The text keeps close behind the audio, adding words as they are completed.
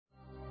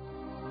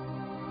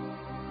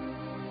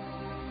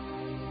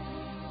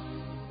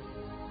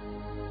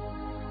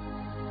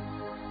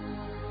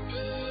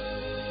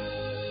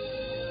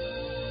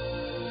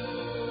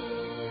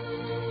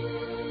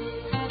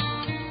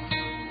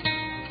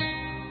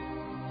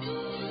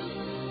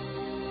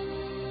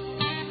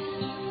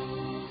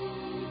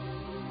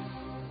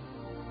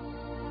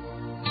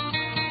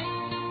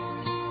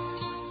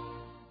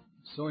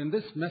So in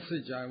this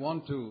message, I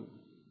want to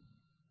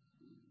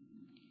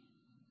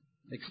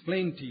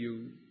explain to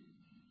you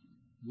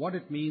what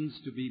it means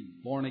to be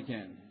born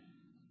again.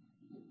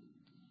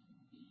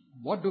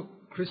 What do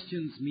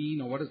Christians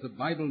mean, or what does the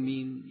Bible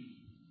mean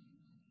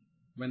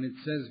when it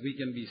says we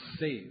can be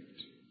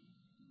saved?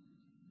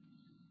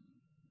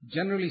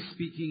 Generally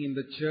speaking, in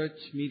the church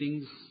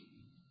meetings,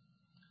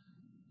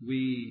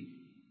 we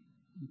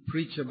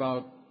preach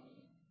about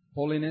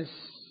holiness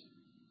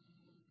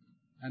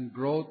and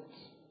growth,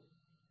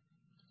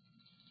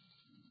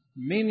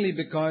 mainly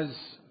because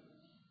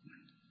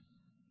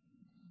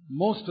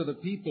most of the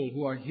people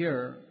who are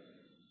here,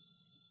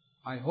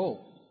 I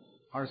hope,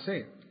 are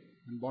saved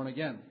and born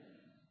again.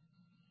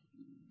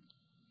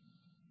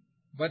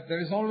 But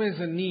there is always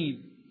a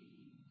need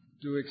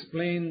to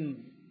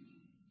explain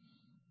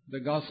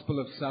the gospel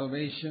of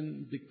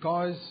salvation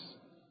because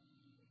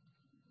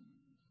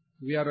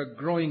we are a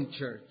growing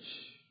church.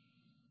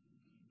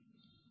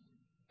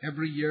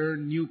 Every year,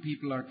 new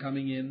people are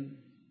coming in.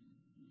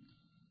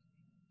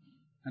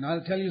 And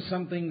I'll tell you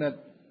something that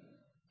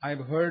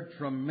I've heard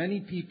from many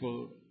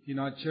people in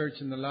our church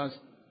in the last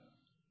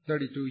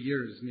 32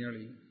 years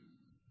nearly.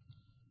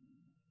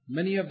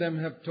 Many of them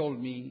have told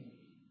me,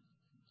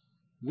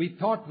 we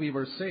thought we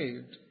were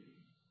saved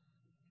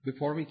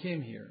before we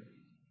came here.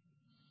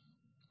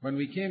 When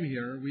we came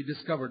here, we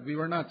discovered we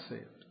were not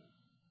saved.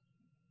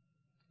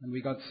 And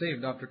we got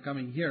saved after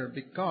coming here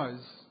because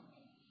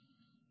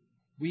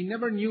we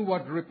never knew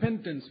what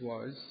repentance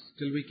was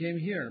till we came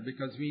here,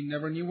 because we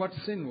never knew what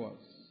sin was.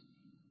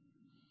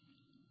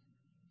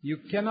 You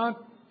cannot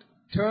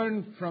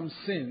turn from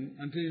sin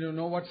until you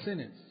know what sin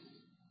is.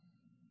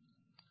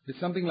 It's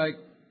something like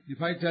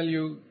if I tell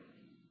you,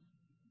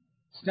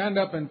 stand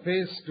up and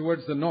face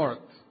towards the north.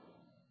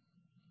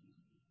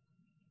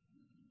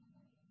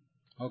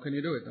 How can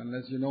you do it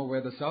unless you know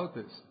where the south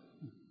is?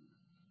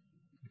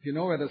 If you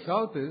know where the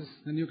south is,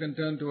 then you can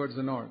turn towards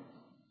the north.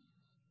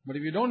 But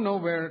if you don't know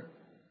where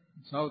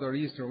south or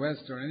east or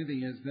west or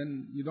anything is,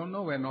 then you don't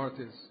know where north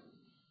is.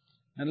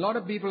 And a lot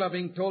of people are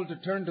being told to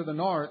turn to the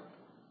north.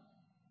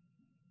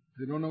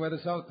 They don't know where the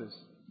south is.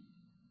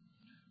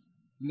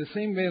 In the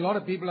same way, a lot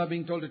of people are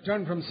being told to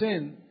turn from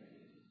sin,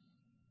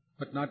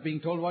 but not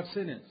being told what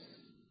sin is.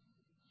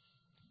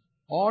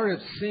 Or if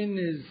sin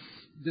is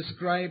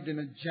described in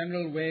a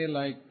general way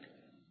like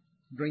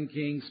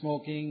drinking,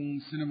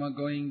 smoking, cinema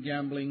going,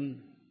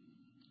 gambling,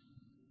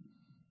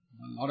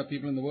 a lot of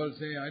people in the world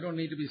say, I don't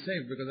need to be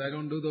saved because I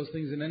don't do those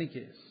things in any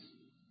case.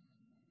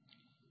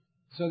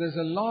 So there's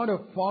a lot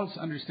of false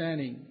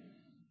understanding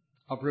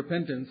of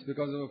repentance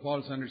because of a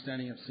false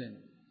understanding of sin.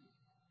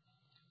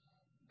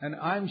 And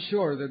I'm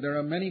sure that there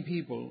are many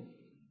people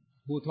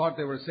who thought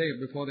they were saved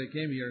before they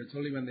came here. It's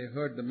only when they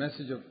heard the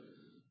message of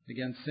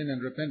against sin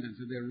and repentance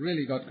that they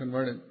really got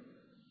converted.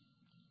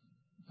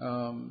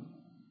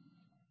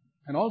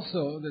 And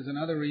also, there's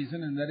another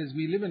reason, and that is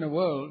we live in a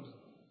world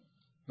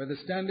where the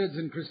standards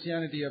in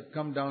Christianity have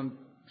come down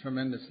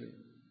tremendously.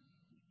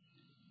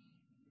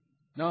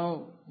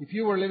 Now, if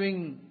you were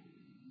living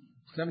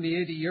 70,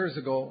 80 years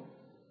ago,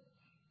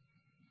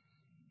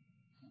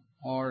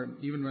 or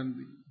even the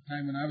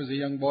time when I was a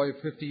young boy,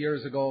 50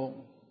 years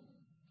ago,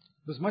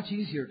 it was much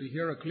easier to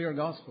hear a clear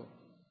gospel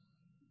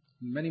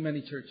in many,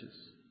 many churches.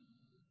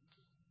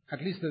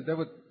 At least there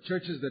were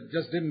churches that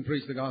just didn't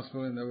preach the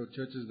gospel, and there were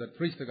churches that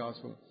preached the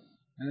gospel.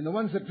 And in the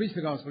ones that preached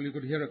the gospel, you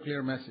could hear a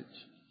clear message.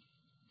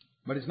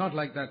 But it's not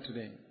like that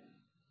today.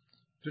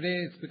 Today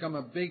it's become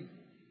a big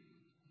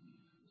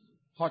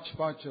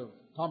hodgepodge of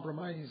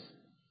compromise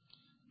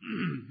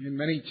in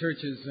many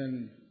churches,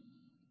 and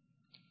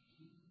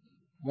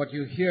what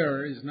you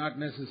hear is not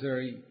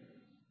necessarily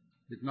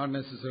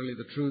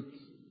the truth.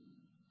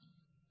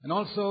 And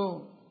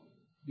also,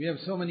 we have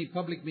so many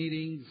public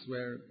meetings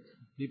where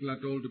people are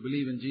told to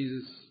believe in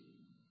Jesus.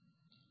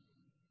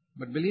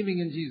 But believing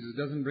in Jesus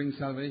doesn't bring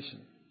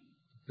salvation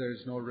if there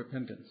is no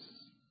repentance.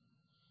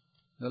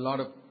 There are a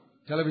lot of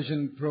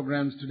television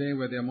programs today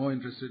where they are more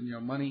interested in your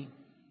money.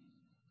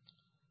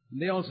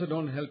 And they also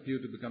don't help you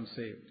to become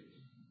saved.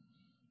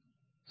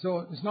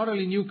 So it's not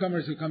only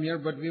newcomers who come here,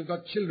 but we've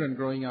got children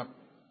growing up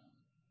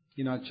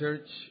in our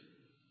church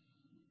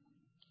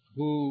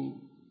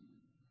who,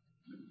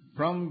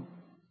 from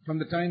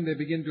the time they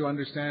begin to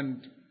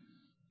understand,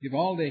 if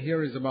all they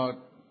hear is about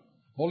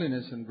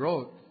holiness and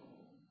growth,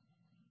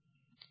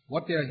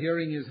 what they are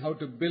hearing is how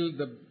to build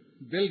the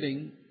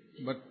building,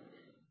 but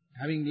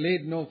having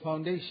laid no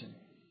foundation.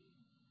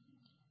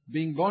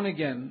 Being born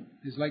again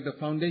is like the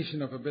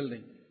foundation of a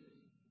building.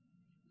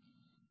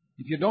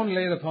 If you don't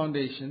lay the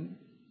foundation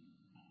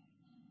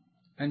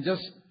and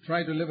just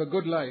try to live a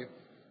good life,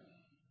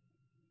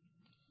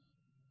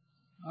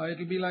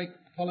 it'll be like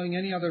following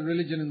any other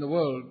religion in the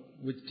world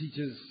which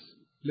teaches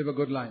live a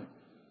good life.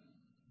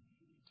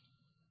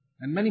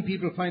 And many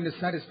people find a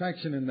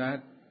satisfaction in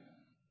that.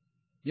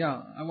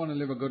 Yeah, I want to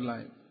live a good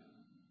life.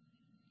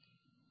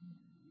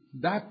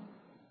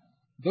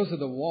 Those are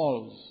the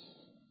walls,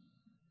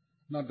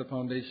 not the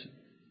foundation.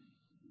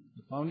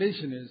 The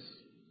foundation is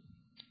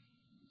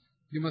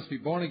you must be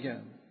born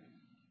again.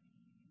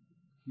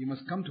 You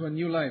must come to a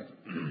new life.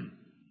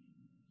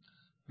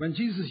 When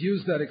Jesus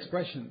used that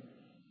expression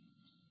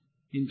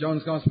in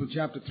John's Gospel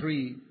chapter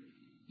 3,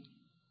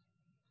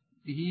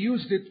 he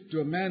used it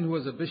to a man who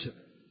was a bishop.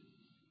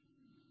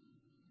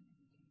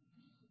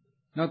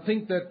 Now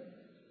think that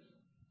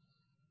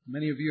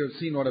many of you have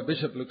seen what a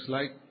bishop looks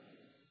like.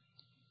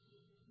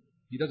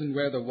 He doesn't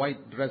wear the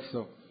white dress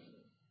of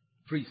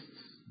priests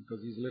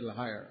because he's a little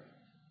higher.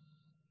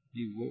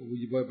 He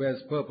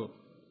wears purple.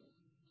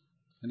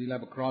 And he'll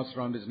have a cross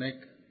around his neck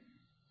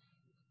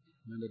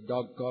and a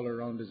dog collar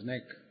around his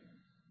neck.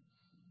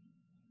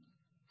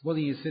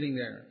 Supposing he's sitting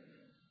there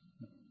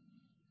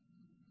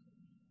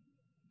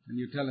and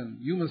you tell him,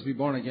 you must be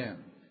born again.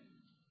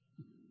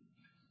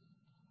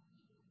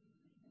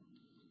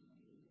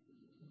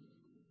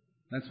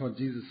 That's what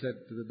Jesus said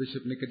to the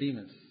Bishop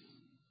Nicodemus,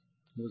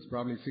 who was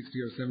probably 60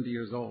 or 70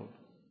 years old.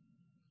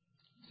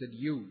 He said,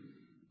 you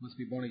must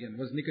be born again.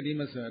 Was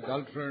Nicodemus an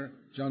adulterer?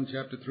 John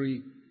chapter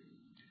 3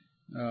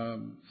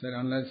 said,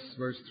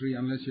 verse 3,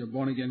 unless you're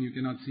born again, you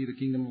cannot see the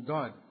kingdom of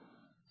God.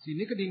 See,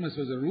 Nicodemus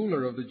was a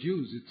ruler of the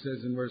Jews, it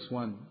says in verse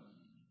 1.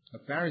 A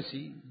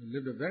Pharisee who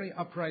lived a very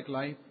upright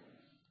life.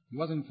 He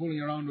wasn't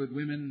fooling around with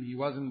women. He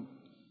wasn't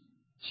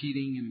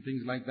cheating and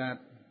things like that.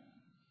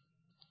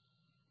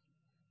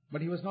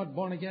 But he was not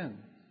born again.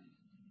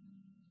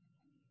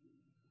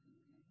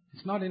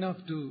 It's not enough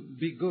to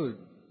be good.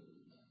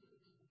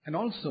 And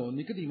also,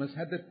 Nicodemus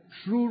had the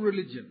true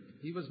religion.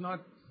 He was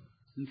not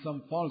in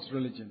some false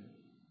religion.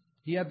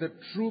 He had the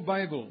true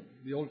Bible,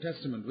 the Old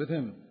Testament, with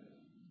him.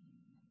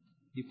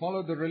 He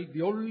followed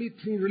the only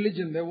true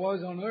religion there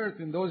was on earth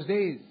in those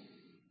days.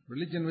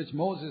 Religion which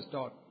Moses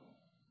taught.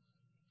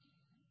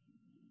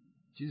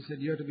 Jesus said,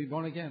 you have to be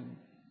born again.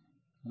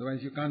 Otherwise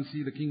you can't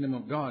see the kingdom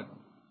of God.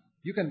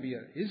 You can be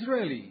an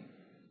Israeli,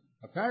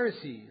 a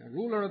Pharisee, a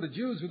ruler of the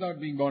Jews without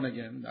being born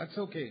again. That's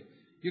okay.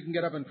 You can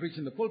get up and preach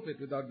in the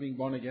pulpit without being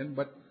born again.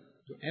 But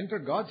to enter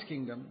God's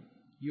kingdom,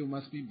 you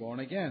must be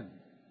born again.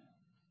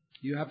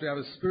 You have to have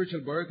a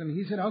spiritual birth. And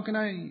he said,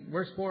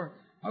 verse 4,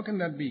 how can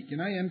that be?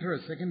 Can I enter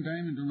a second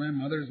time into my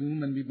mother's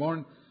womb and be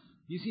born?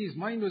 You see, his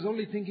mind was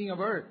only thinking of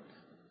earth.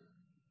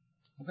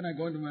 How can I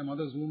go into my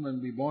mother's womb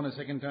and be born a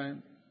second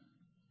time?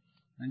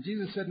 And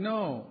Jesus said,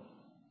 no.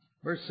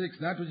 Verse 6,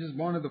 that which is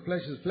born of the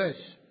flesh is flesh.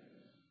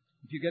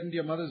 If you get into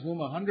your mother's womb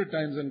 100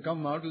 times and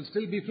come out, it will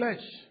still be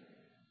flesh.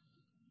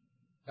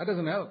 That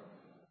doesn't help.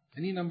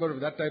 Any number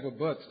of that type of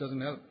births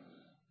doesn't help.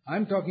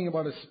 I'm talking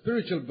about a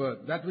spiritual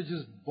birth, that which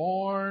is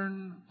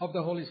born of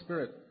the Holy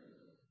Spirit.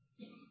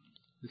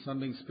 It's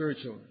something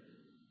spiritual.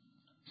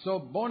 So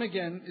born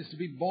again is to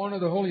be born of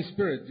the Holy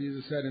Spirit,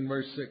 Jesus said in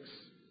verse 6.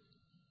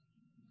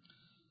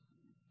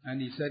 And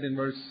he said in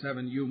verse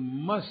 7, you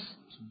must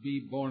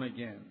be born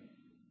again.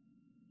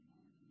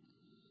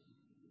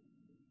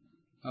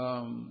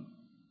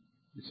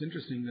 It's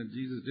interesting that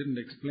Jesus didn't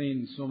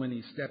explain so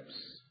many steps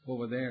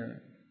over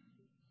there.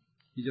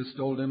 He just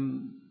told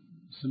him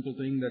a simple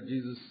thing that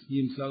he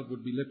himself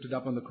would be lifted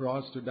up on the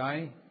cross to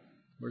die,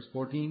 verse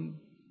 14.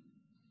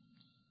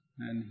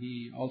 And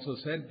he also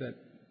said that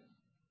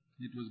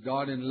it was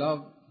God in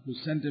love who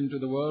sent him to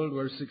the world,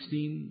 verse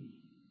 16,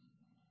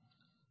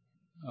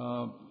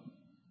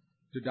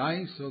 to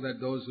die so that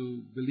those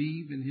who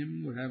believe in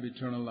him would have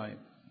eternal life.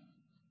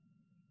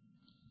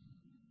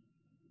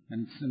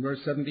 And in verse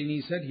 17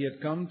 he said he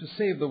had come to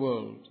save the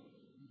world.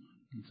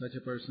 And such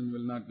a person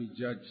will not be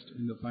judged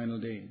in the final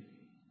day.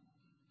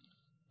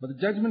 But the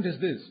judgment is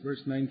this,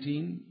 verse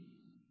 19,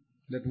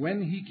 that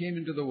when he came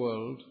into the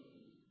world,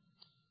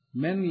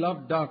 men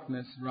loved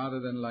darkness rather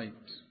than light.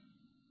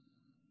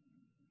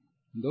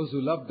 And those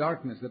who love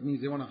darkness, that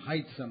means they want to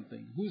hide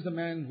something. Who's the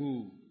man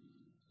who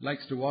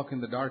likes to walk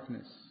in the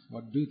darkness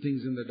or do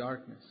things in the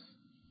darkness?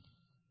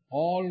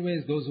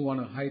 Always those who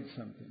want to hide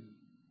something.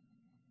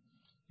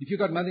 If you've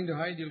got nothing to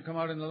hide, you'll come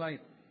out in the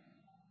light.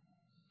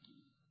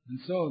 And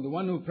so, the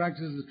one who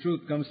practices the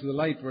truth comes to the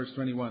light, verse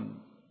 21.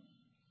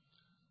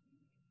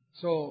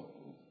 So,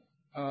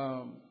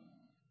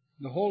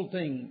 the whole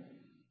thing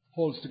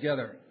holds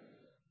together.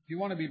 If you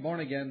want to be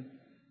born again,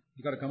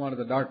 you've got to come out of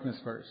the darkness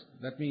first.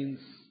 That means,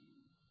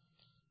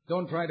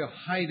 don't try to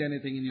hide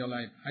anything in your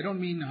life. I don't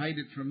mean hide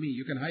it from me.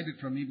 You can hide it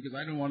from me because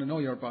I don't want to know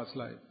your past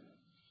life.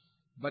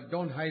 But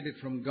don't hide it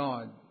from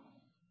God.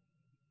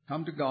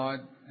 Come to God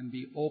and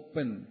be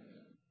open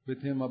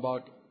with Him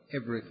about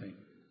everything.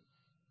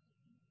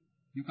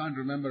 You can't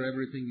remember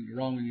everything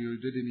wrong you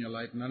did in your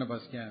life. None of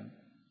us can.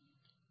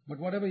 But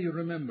whatever you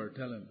remember,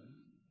 tell Him.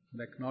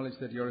 And acknowledge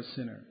that you're a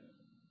sinner.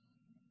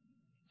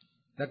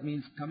 That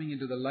means coming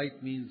into the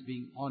light means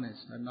being honest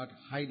and not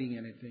hiding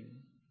anything.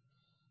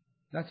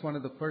 That's one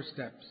of the first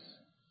steps.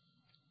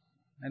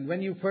 And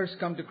when you first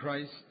come to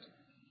Christ,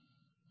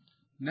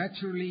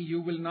 naturally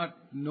you will not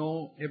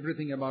know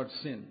everything about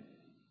sin.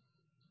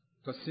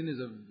 Because sin is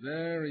a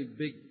very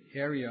big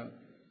area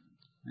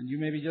and you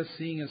may be just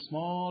seeing a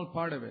small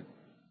part of it.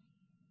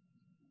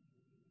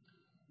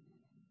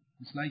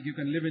 It's like you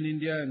can live in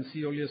India and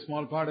see only a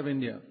small part of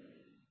India.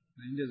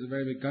 India is a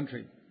very big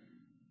country.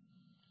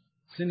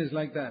 Sin is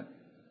like that.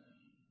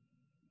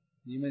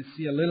 You may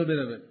see a little bit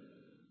of it.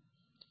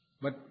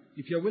 But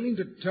if you're willing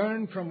to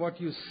turn from what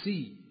you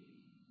see,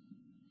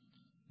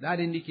 that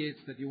indicates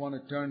that you want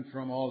to turn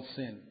from all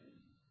sin.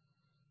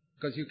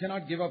 Because you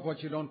cannot give up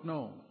what you don't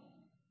know.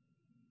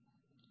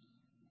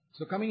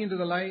 So coming into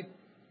the light,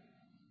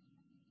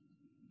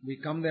 we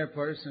come there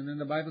first, and then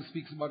the Bible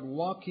speaks about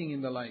walking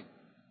in the light.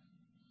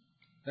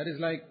 That is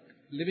like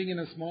living in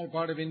a small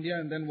part of India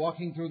and then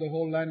walking through the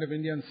whole land of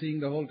India and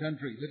seeing the whole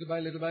country, little by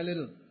little by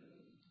little.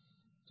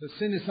 So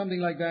sin is something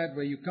like that,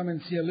 where you come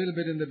and see a little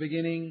bit in the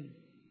beginning,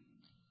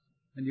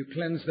 and you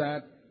cleanse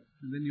that,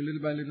 and then you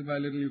little by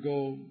little you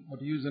go, or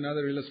to use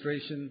another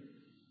illustration,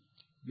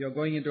 you're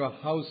going into a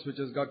house which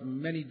has got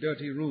many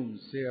dirty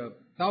rooms, say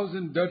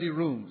 1,000 dirty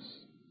rooms,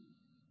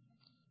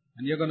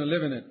 and you're going to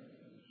live in it.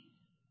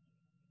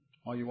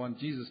 Or you want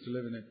Jesus to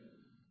live in it.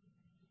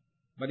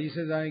 But he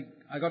says,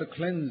 I got to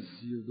cleanse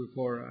you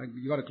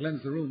you got to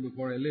cleanse the room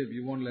before I live.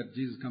 You won't let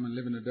Jesus come and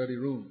live in a dirty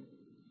room.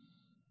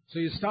 So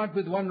you start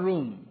with one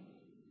room,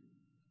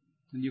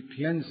 and you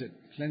cleanse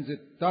it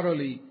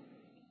thoroughly.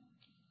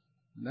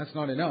 And that's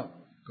not enough,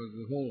 because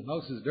the whole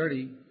house is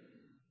dirty.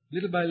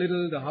 Little by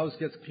little, the house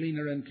gets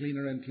cleaner and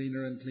cleaner and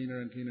cleaner and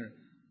cleaner and cleaner.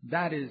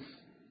 That is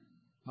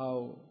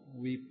how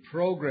we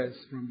progress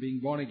from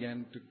being born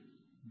again to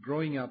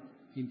growing up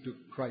into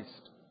Christ.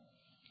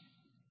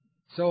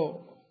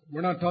 So,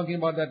 we're not talking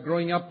about that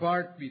growing up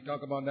part. We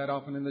talk about that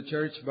often in the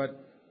church,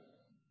 but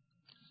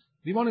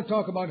we want to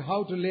talk about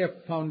how to lay a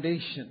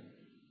foundation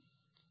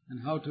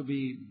and how to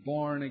be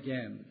born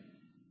again.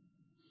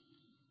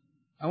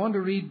 I want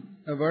to read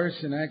a verse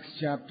in Acts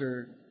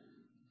chapter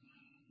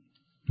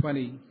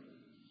 20.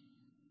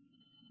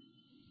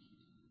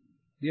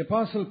 The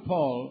Apostle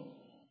Paul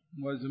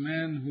was a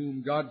man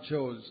whom God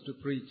chose to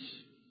preach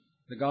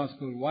the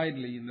gospel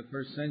widely in the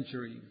first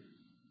century.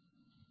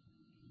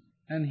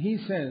 And he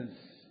says,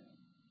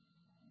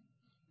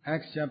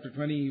 Acts chapter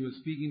 20, he was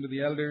speaking to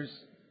the elders,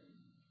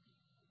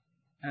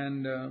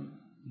 and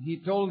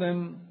he told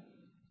them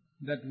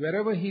that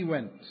wherever he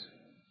went,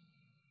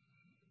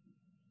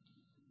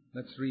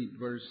 let's read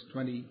verse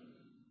 20,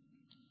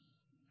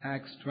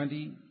 Acts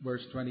 20,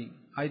 verse 20.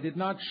 I did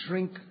not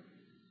shrink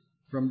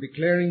from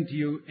declaring to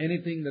you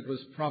anything that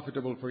was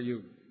profitable for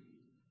you.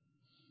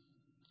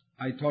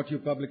 I taught you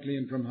publicly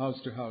and from house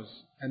to house.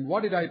 And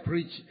what did I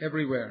preach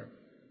everywhere?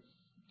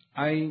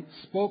 I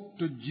spoke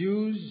to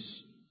Jews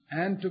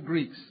and to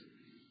Greeks.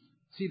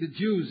 See, the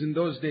Jews in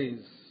those days,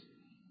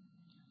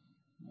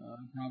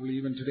 probably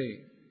even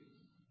today,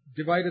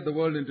 divided the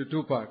world into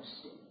two parts.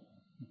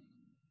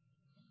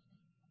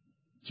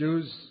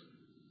 Jews,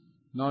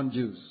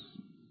 non-Jews.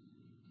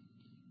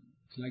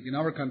 It's like in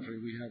our country,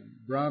 we have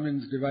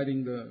Brahmins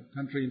dividing the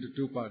country into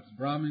two parts,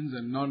 Brahmins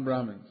and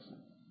non-Brahmins.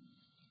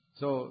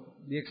 So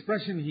the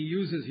expression he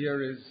uses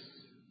here is,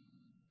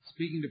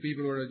 speaking to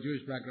people who are of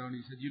Jewish background,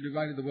 he said, you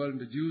divided the world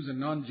into Jews and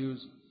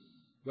non-Jews.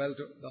 Well,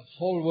 to the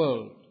whole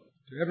world,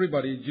 to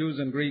everybody, Jews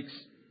and Greeks,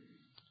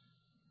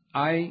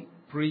 I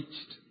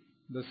preached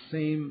the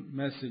same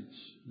message.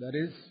 That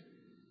is,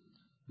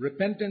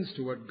 repentance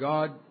toward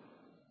God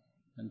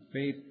and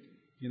faith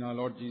in our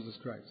Lord Jesus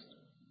Christ.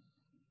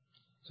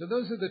 So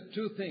those are the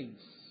two things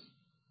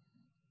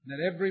that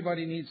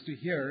everybody needs to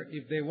hear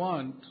if they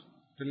want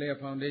to lay a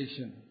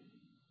foundation,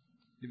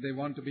 if they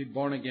want to be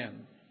born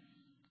again.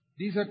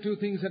 These are two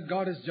things that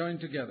God has joined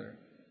together.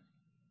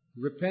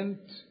 Repent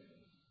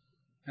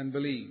and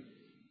believe.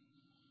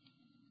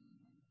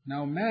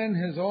 Now, man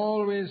has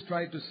always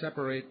tried to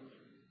separate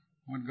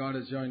what God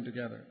has joined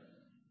together.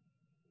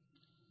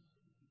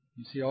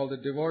 You see all the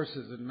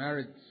divorces and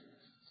marriage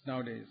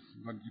nowadays.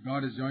 What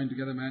God has joined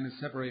together, man is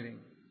separating.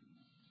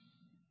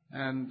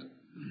 And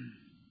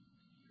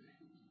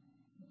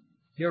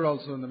here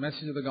also in the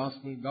message of the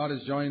gospel, God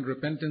has joined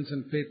repentance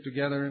and faith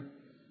together,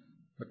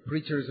 but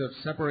preachers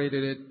have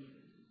separated it.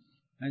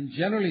 And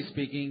generally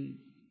speaking,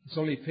 it's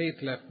only faith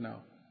left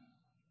now.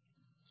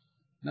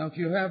 Now, if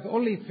you have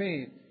only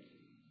faith,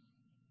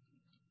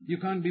 you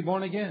can't be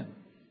born again.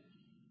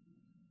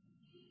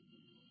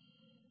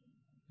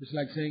 It's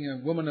like saying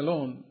a woman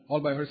alone, all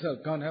by herself,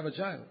 can't have a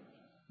child,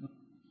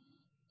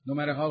 no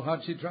matter how hard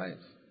she tries.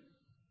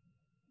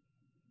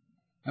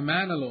 A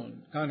man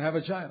alone can't have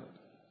a child.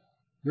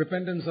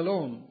 Repentance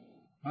alone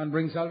can't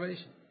bring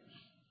salvation.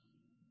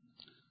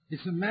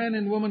 It's a man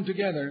and woman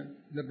together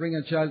that bring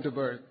a child to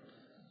birth.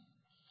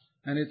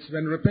 And it's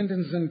when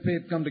repentance and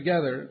faith come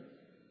together,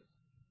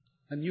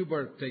 a new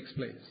birth takes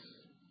place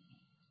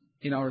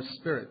in our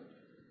spirit.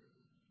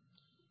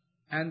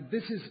 And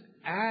this is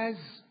as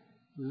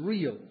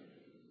real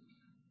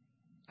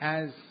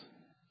as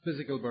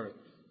physical birth.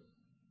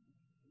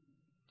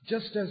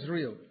 Just as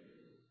real.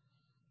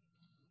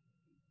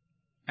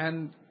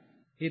 And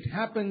it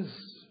happens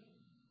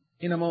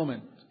in a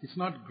moment. It's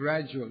not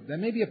gradual. There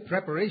may be a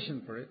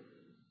preparation for it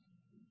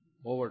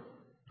over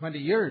 20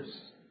 years,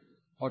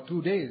 or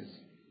 2 days,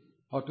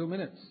 or 2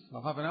 minutes,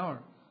 or half an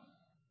hour.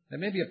 There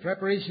may be a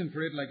preparation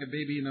for it, like a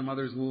baby in a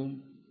mother's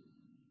womb,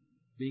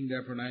 being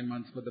there for 9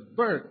 months. But the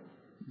birth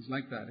is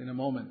like that, in a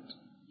moment.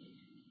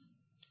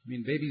 I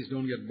mean, babies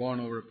don't get born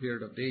over a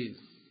period of days.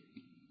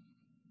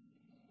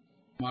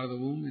 Come out of the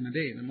womb in a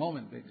day, in a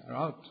moment, they are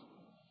out.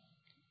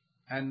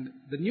 And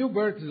the new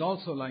birth is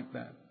also like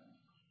that.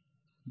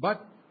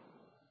 But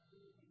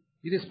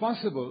it is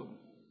possible,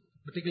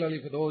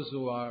 particularly for those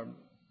who are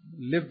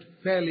lived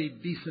fairly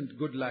decent,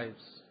 good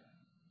lives,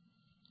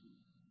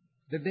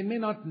 that they may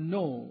not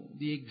know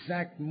the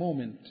exact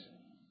moment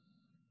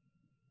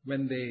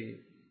when they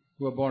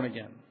were born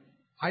again.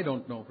 I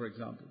don't know, for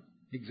example,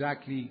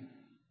 exactly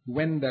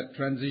when that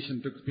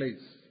transition took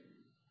place.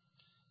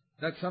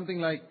 That's something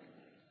like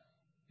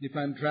if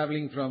I'm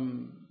traveling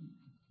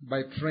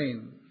by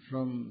train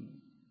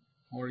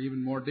or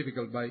even more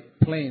difficult, by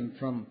plane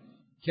from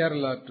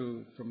Kerala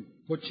from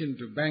Cochin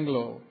to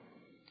Bangalore,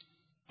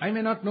 I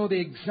may not know the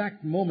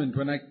exact moment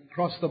when I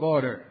cross the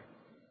border.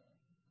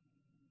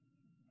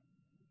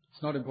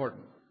 It's not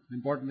important. The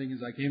important thing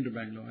is I came to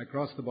Bangalore. I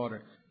crossed the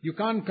border. You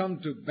can't come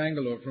to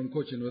Bangalore from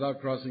Cochin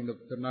without crossing the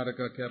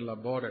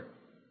Karnataka-Kerala border.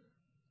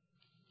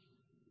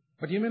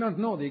 But you may not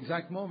know the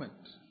exact moment.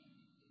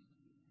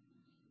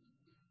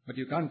 But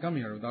you can't come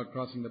here without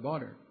crossing the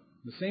border.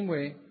 The same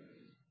way,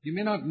 you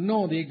may not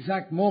know the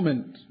exact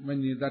moment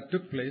when that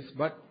took place,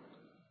 but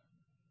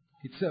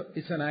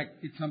it's an act.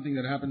 It's something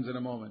that happens in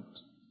a moment.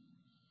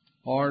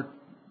 Or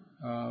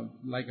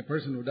like a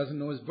person who doesn't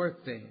know his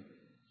birthday.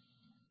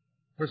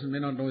 A person may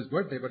not know his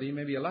birthday, but he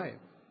may be alive.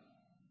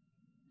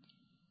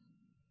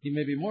 He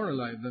may be more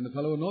alive than the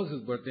fellow who knows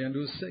his birthday and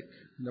who is sick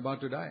and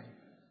about to die.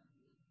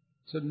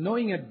 So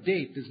knowing a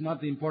date is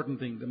not the important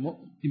thing. The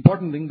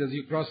important thing is that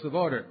you cross the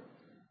border,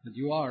 that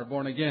you are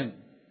born again,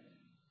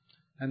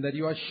 and that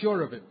you are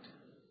sure of it.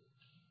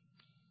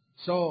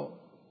 So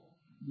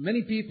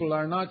many people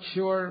are not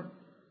sure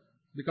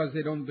because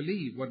they don't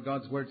believe what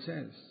God's Word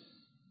says.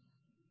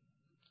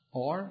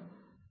 Or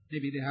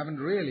maybe they haven't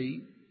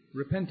really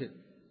repented.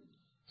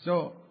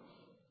 So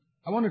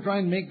I want to try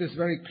and make this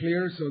very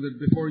clear so that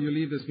before you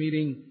leave this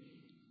meeting,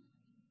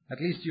 at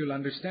least you'll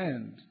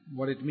understand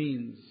what it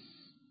means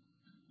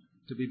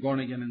to be born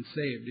again and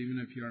saved,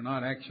 even if you're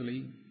not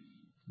actually,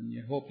 and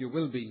you hope you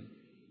will be.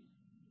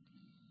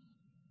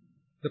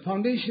 The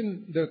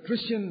foundation, the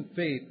Christian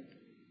faith,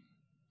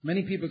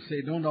 many people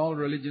say, don't all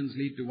religions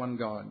lead to one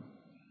God?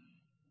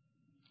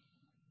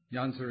 The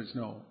answer is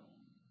no.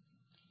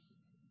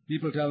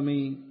 People tell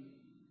me,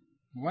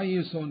 why are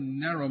you so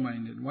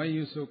narrow-minded? Why are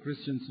you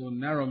Christians so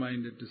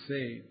narrow-minded to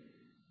say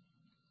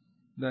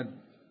that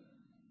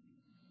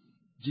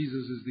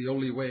Jesus is the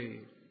only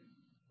way?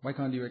 Why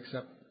can't you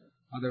accept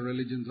other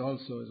religions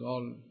also as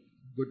all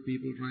good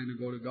people trying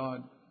to go to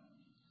God?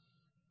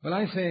 Well,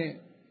 I say,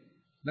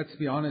 let's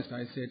be honest,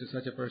 I say to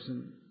such a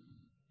person,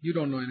 you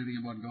don't know anything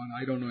about God.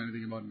 I don't know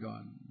anything about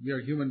God. We are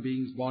human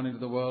beings born into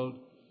the world.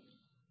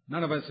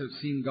 None of us have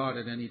seen God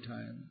at any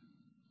time.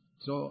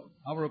 So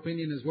our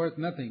opinion is worth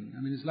nothing.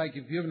 I mean, it's like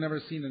if you've never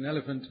seen an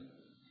elephant,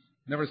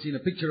 never seen a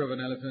picture of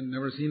an elephant,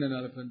 never seen an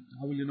elephant,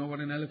 how will you know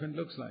what an elephant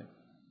looks like?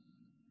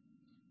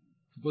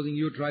 Supposing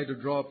you try to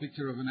draw a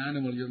picture of an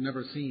animal you've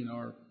never seen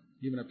or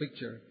even a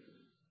picture,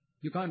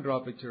 you can't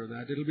draw a picture of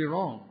that. It'll be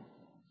wrong.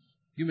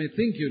 You may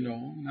think you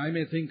know, and I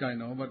may think I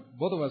know, but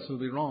both of us will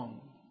be wrong.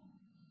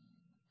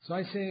 So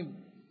I say,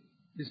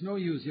 it's no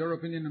use. Your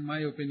opinion and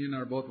my opinion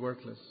are both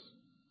worthless.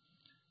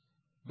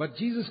 But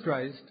Jesus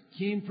Christ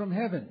came from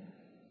heaven.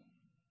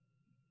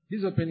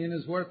 His opinion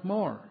is worth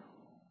more.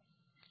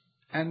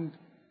 And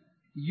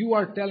you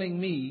are telling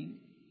me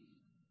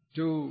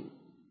to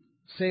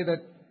say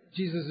that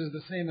Jesus is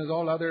the same as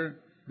all other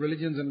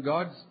religions and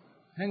gods?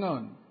 Hang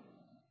on.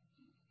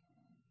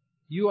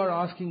 You are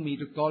asking me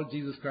to call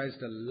Jesus Christ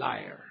a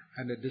liar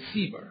and a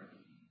deceiver.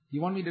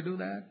 You want me to do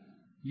that?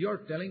 You're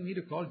telling me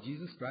to call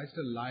Jesus Christ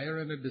a liar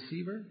and a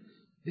deceiver?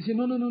 They say,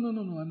 no,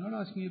 I'm not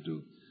asking you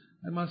to.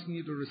 I'm asking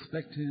you to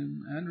respect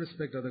Him and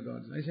respect other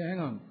gods. I say, hang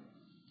on.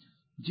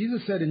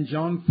 Jesus said in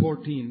John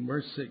 14,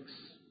 verse 6,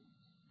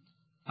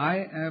 I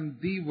am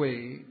the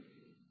way.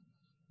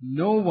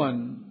 No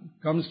one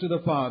comes to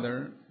the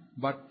Father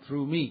but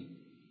through me.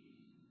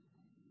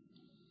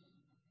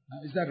 Now,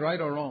 is that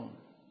right or wrong?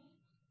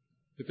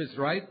 If it's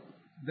right,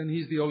 then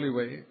He's the only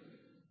way.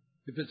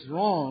 If it's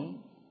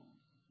wrong,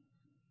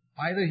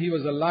 either He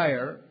was a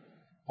liar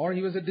or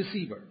He was a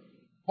deceiver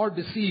or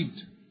deceived.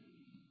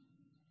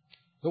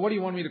 So what do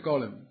you want me to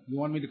call Him? You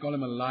want me to call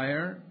Him a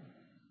liar?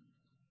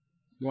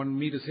 You want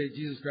me to say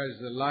Jesus Christ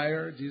is a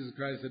liar, Jesus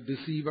Christ is a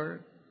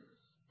deceiver,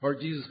 or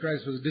Jesus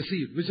Christ was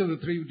deceived? Which of the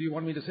three do you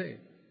want me to say?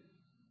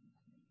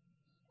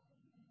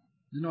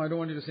 No, I don't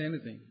want you to say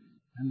anything.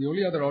 And the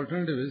only other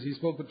alternative is He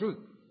spoke the truth,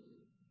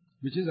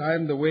 which is I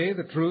am the way,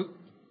 the truth,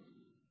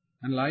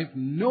 and life.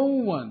 No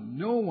one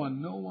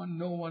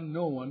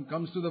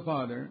comes to the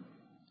Father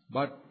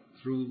but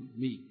through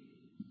me.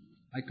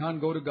 I can't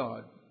go to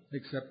God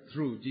except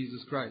through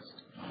Jesus Christ.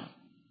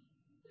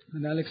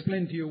 And I'll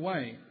explain to you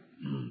why.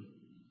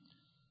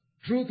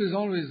 Truth is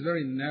always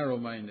very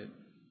narrow-minded.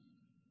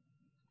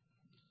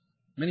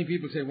 Many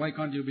people say, why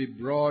can't you be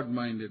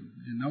broad-minded?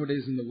 And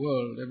nowadays in the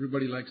world,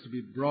 everybody likes to be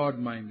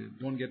broad-minded.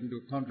 Don't get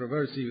into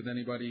controversy with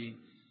anybody.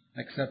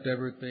 accept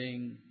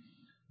everything.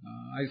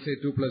 I say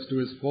 2 plus 2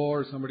 is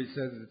 4. Somebody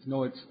says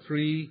it's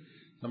 3.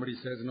 Somebody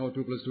says no,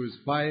 2 plus 2 is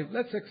 5.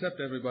 Let's accept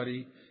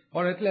everybody.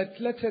 Or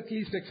let's at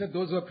least accept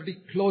those who are pretty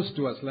close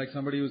to us, like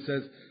somebody who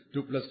says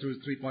 2 plus 2 is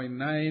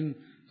 3.9.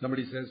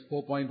 Somebody says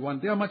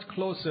 4.1. They are much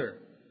closer.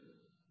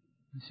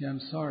 I say, I'm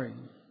sorry.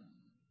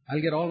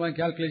 I'll get all my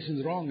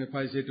calculations wrong if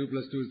I say 2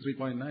 plus 2 is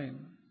 3.9.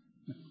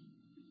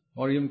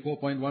 Or even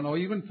 4.1 or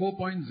even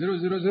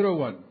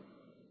 4.0001.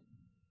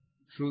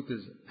 Truth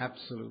is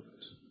absolute.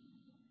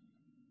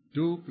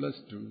 2 plus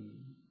 2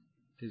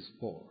 is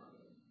 4.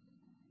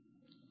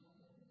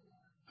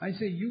 I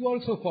say, you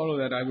also follow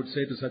that, I would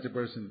say to such a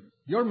person.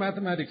 Your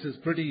mathematics is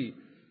pretty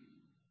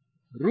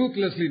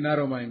ruthlessly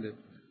narrow-minded.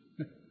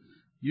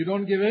 You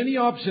don't give any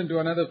option to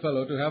another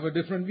fellow to have a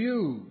different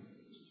view.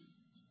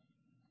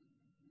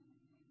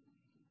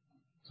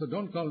 So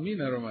don't call me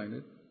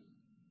narrow-minded.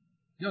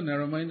 You're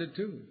narrow-minded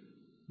too.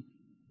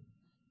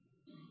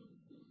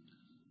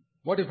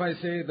 What if I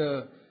say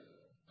the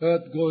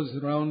earth goes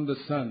around the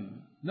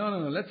sun? No.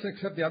 Let's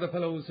accept the other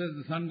fellow who says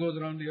the sun goes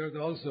around the earth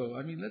also.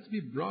 I mean, let's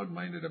be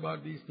broad-minded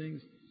about these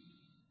things.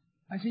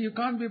 I say, you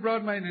can't be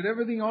broad-minded.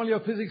 Everything, all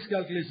your physics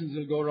calculations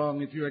will go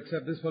wrong if you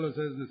accept this fellow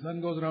says the sun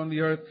goes around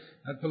the earth,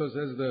 that fellow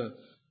says the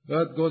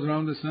earth goes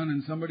around the sun,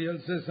 and somebody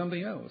else says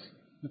something else.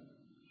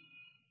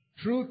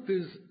 Truth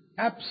is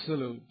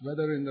absolute,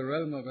 whether in the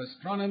realm of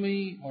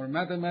astronomy or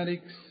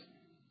mathematics,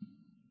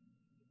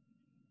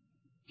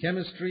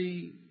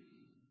 chemistry.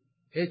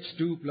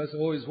 H2 plus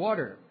O is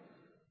water.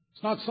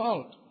 It's not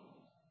salt.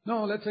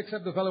 No, let's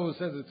accept the fellow who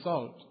says it's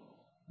salt.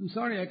 I'm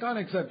sorry, I can't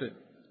accept it.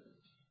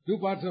 2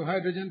 parts of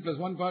hydrogen plus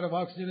 1 part of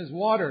oxygen is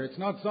water. It's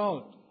not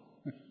salt.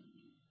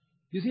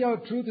 You see how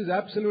truth is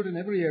absolute in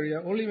every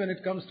area. Only when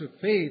it comes to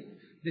faith,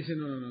 they say,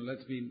 no,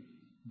 let's be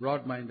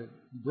broad-minded.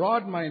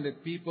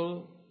 Broad-minded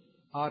people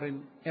are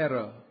in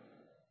error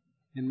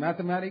in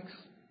mathematics,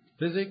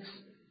 physics,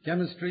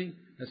 chemistry,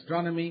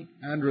 astronomy,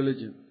 and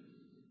religion.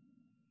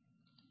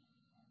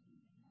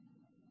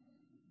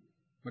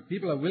 But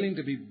people are willing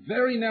to be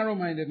very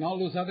narrow-minded in all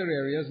those other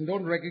areas and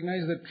don't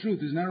recognize that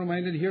truth is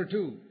narrow-minded here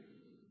too.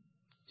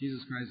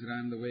 Jesus Christ said, I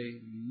am the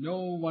way. No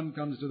one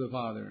comes to the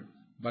Father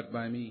but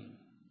by me.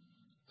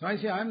 So I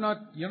say,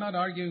 you're not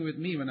arguing with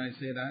me when I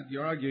say that.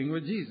 You're arguing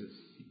with Jesus.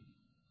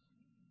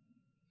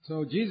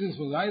 So Jesus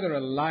was either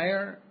a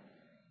liar,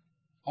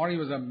 or he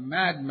was a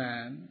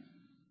madman,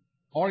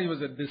 or he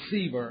was a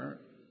deceiver,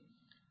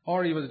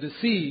 or he was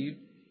deceived,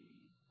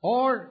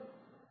 or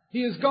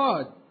he is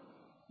God.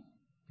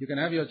 You can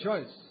have your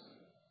choice.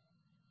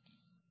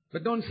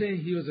 But don't say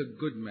he was a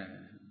good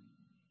man.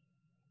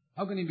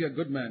 How can he be a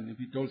good man if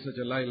he told such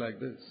a lie like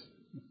this?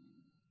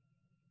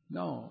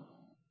 No.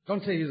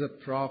 Don't say he's a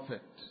prophet.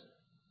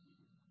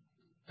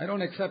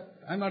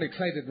 I'm not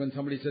excited when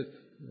somebody says,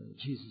 oh,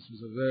 Jesus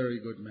was a very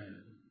good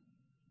man.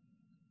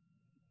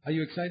 Are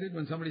you excited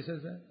when somebody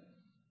says that?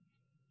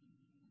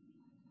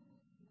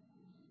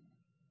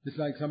 It's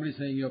like somebody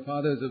saying, your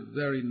father is a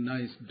very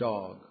nice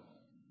dog.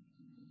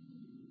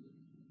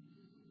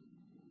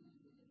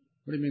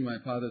 What do you mean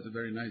my father is a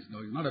very nice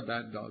dog? He's not a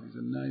bad dog. He's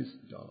a nice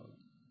dog.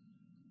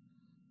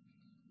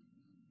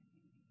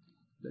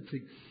 That's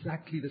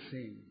exactly the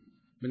same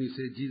when you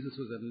say Jesus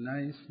was a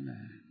nice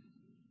man.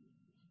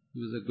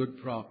 He was a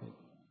good prophet.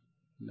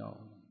 No.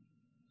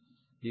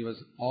 He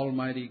was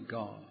Almighty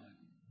God.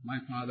 My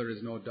Father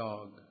is no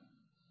dog.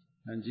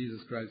 And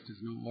Jesus Christ is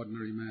no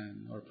ordinary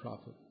man or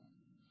prophet.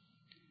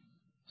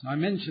 So I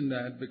mention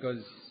that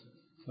because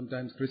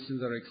sometimes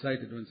Christians are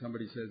excited when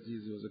somebody says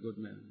Jesus was a good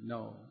man.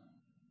 No.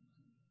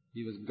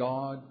 He was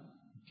God,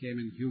 came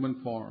in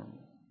human form.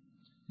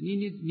 And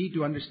you need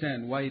to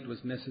understand why it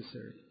was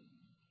necessary.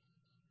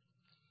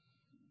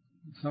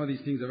 Some of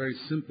these things are very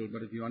simple,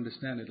 but if you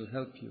understand, it will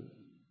help you.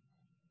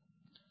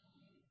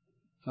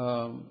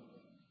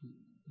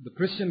 The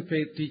Christian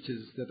faith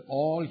teaches that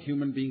all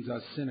human beings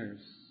are sinners.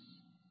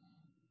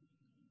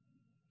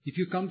 If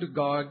you come to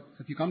God,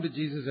 if you come to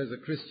Jesus as a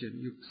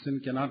Christian, your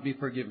sin cannot be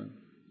forgiven.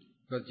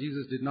 Because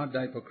Jesus did not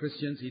die for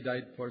Christians, He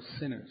died for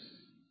sinners.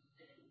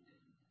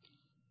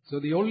 So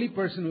the only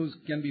person who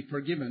can be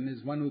forgiven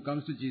is one who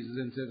comes to Jesus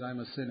and says, I'm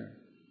a sinner.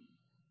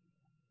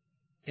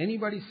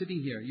 Anybody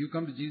sitting here, you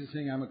come to Jesus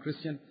saying, I'm a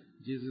Christian,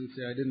 Jesus will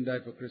say, I didn't die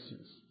for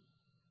Christians.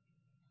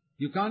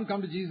 You can't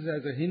come to Jesus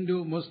as a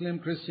Hindu, Muslim,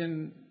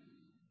 Christian,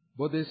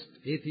 Buddhist,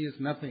 atheist,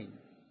 nothing.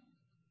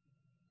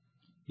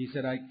 He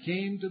said, I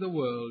came to the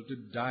world to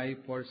die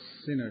for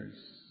sinners.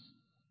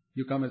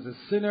 You come as a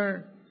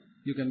sinner,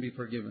 you can be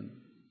forgiven.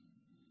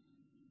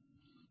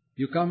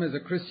 You come as a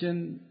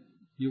Christian,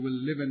 you will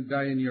live and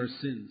die in your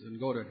sins and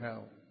go to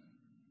hell.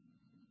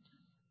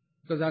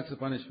 Because that's the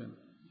punishment.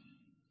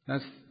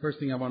 That's the first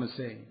thing I want to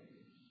say.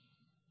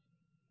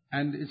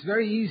 And it's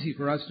very easy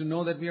for us to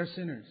know that we are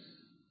sinners.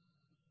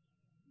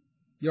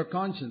 Your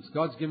conscience,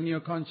 God's given you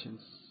a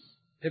conscience.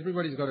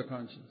 Everybody's got a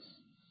conscience.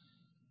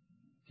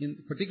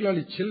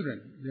 Particularly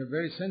children, they have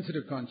very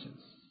sensitive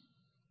conscience.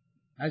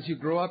 As you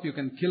grow up, you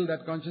can kill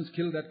that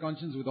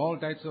conscience with all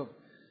types of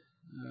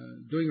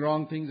doing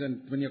wrong things,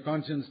 and when your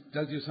conscience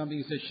tells you something,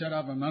 you say, shut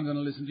up, I'm not going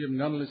to listen to you, I'm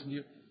not going to listen to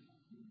you.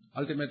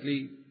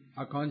 Ultimately,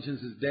 our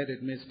conscience is dead.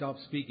 It may stop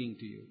speaking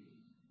to you.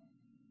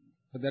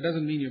 But that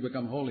doesn't mean you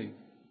become holy.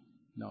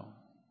 No.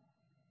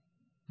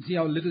 You see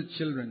how little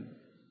children,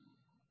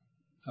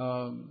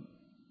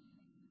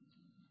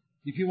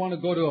 if you want to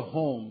go to a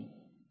home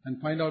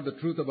and find out the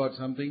truth about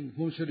something,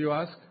 whom should you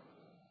ask?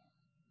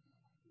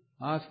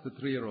 Ask the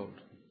 3-year-old.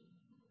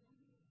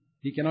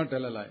 He cannot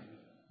tell a lie.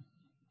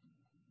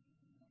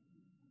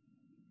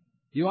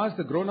 You ask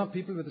the grown-up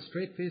people with a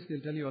straight face,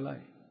 they'll tell you a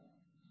lie.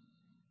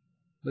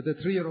 But the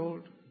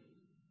 3-year-old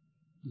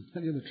will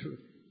tell you the truth.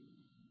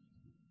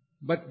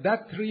 But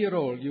that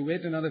 3-year-old, you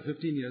wait another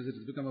 15 years, it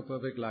has become a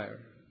perfect liar.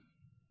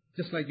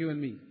 Just like you and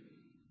me.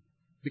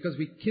 Because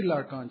we kill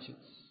our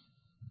conscience.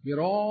 We are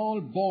all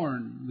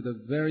born with a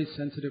very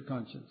sensitive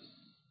conscience.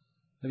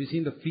 Have you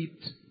seen the feet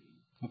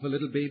of a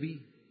little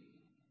baby?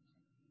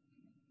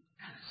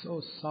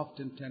 So soft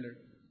and tender.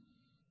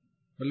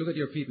 But look at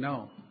your feet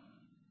now.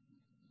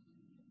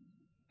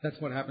 That's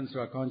what happens to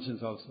our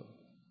conscience also.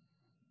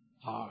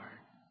 Hard.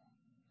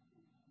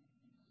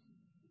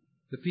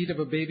 The feet of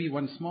a baby,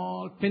 one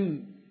small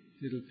pin,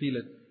 it'll feel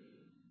it.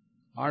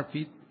 Our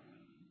feet,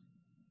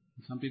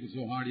 some people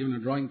so hard, even a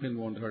drawing pin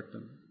won't hurt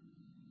them.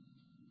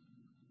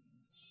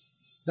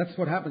 That's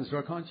what happens to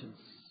our conscience.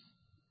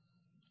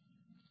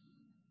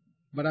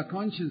 But our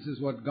conscience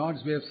is what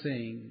God's way of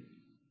saying,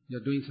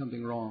 you're doing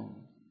something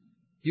wrong.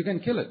 You can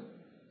kill it.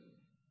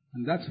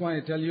 And that's why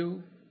I tell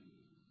you,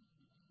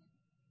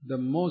 the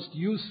most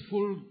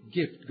useful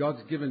gift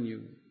God's given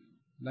you,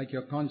 like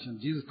your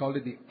conscience, Jesus called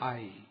it the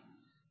eye.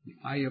 The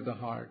eye of the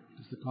heart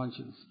is the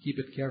conscience. Keep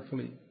it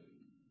carefully.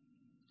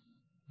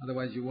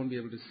 Otherwise you won't be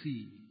able to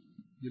see.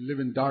 You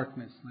live in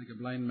darkness like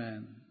a blind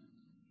man.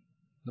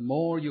 The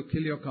more you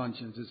kill your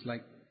conscience, it's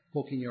like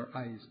poking your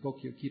eyes.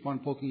 Keep on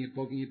poking it.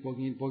 One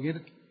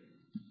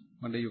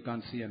day you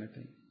can't see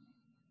anything.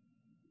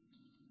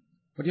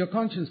 But your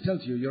conscience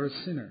tells you you're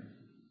a sinner.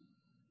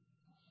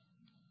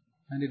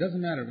 And it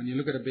doesn't matter. When you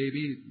look at a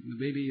baby,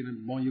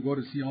 you go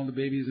to see all the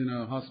babies in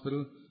a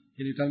hospital.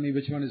 Can you tell me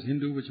which one is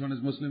Hindu, which one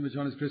is Muslim, which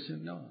one is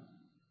Christian? No.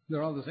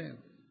 They're all the same.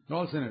 They're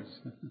all sinners.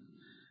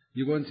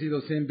 You go and see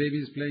those same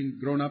babies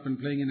grown up and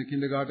playing in a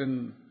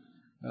kindergarten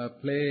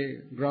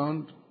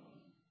playground.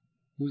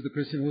 Who's the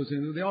Christian, who's the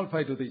Hindu? They all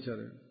fight with each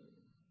other.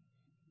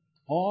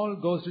 All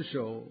goes to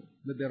show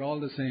that they're all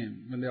the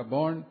same. When they are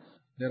born,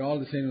 they're all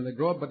the same when they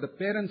grow up. But the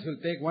parents will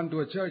take one to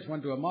a church,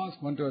 one to a mosque,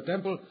 one to a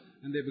temple,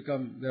 and they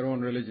become their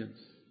own religions.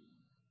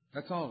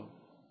 That's all.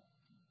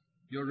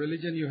 Your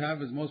religion you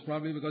have is most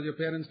probably because your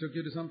parents took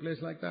you to some place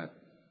like that.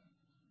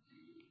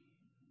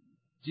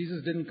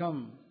 Jesus didn't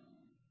come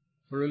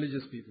for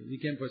religious people. He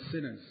came for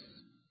sinners.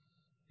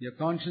 Your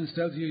conscience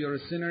tells you you're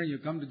a sinner. You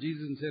come to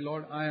Jesus and say,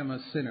 Lord, I am a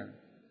sinner.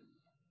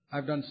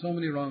 I've done so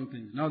many wrong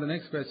things. Now the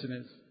next question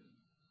is,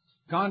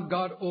 can't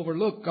God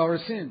overlook our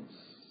sins?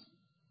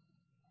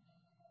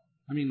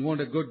 I mean,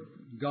 won't a good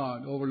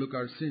God overlook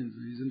our sins?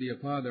 Isn't He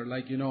a Father?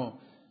 Like,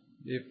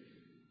 if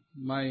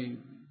my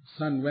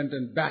son went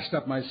and bashed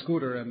up my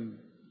scooter and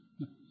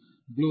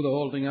blew the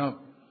whole thing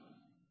up,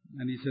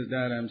 and he says,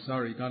 Dad, I'm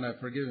sorry, can't I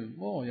forgive him?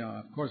 Oh yeah,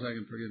 of course I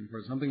can forgive him.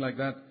 For something like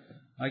that,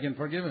 I can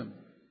forgive him.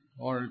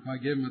 Or if I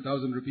gave him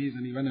 1,000 rupees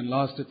and he went and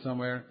lost it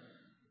somewhere,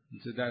 he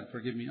said, Dad,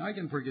 forgive me. I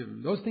can forgive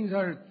him.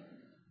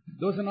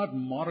 Those are not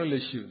moral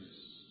issues.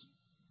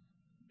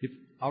 If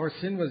our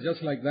sin was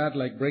just like that,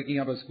 like breaking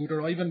up a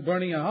scooter or even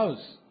burning a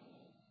house,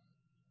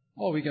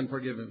 we can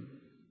forgive him.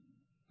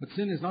 But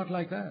sin is not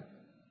like that.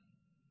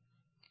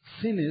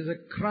 Sin is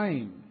a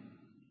crime.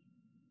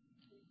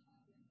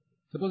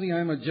 Supposing I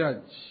am a judge.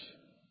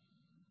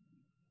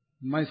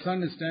 My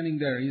son is standing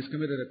there. He's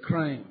committed a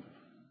crime.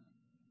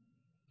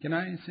 Can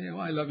I say,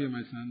 I love you,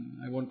 my son.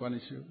 I won't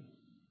punish you.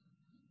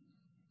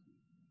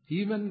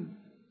 Even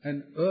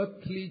an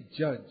earthly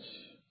judge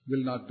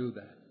will not do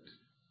that.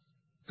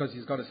 Because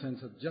he's got a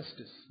sense of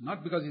justice.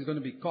 Not because he's going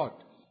to be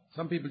caught.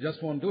 Some people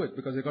just won't do it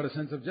because they've got a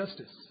sense of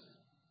justice.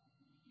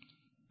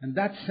 And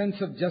that sense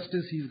of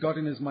justice he's got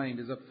in his mind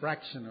is a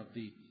fraction of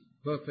the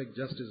perfect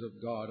justice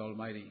of God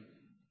Almighty.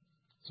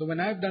 So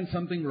when I've done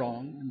something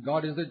wrong, and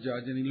God is the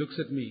judge, and He looks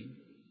at me,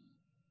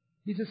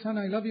 He says, Son,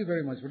 I love you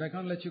very much, but I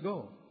can't let you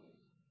go.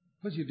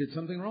 Because you did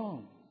something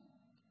wrong.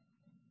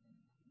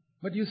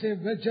 But you say,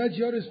 well, Judge,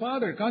 you're his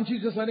father. Can't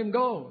you just let him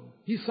go?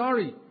 He's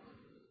sorry.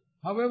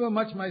 However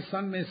much my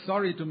son may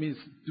sorry to me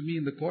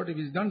in the court, if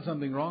he's done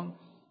something wrong,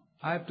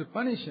 I have to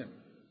punish him.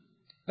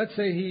 Let's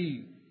say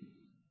he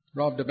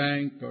robbed a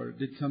bank or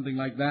did something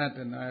like that,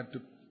 and I have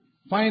to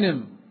fine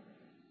him.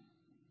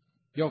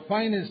 Your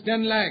fine is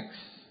 10 lakhs.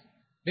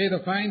 Pay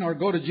the fine or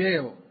go to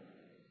jail.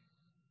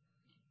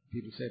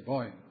 People say,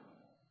 boy,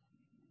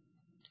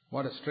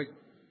 what a strict.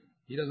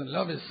 He doesn't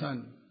love his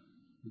son.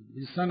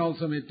 His son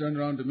also may turn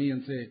around to me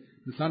and say,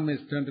 the son may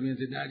turn to me and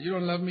say, Dad, you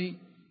don't love me?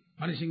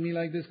 Punishing me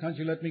like this? Can't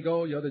you let me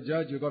go? You're the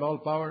judge. You've got all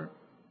power.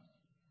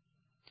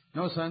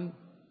 No, son.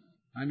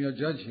 I'm your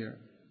judge here.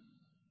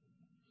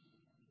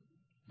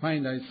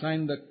 Fine, I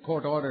signed the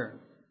court order.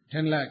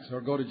 10 lakhs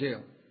or go to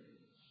jail.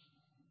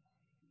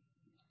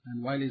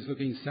 And while he's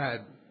looking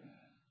sad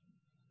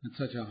at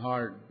such a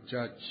hard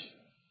judge,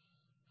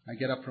 I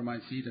get up from my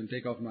seat and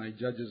take off my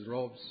judge's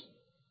robes,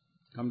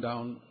 come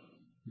down,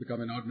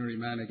 become an ordinary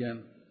man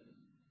again,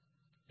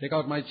 take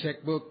out my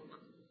checkbook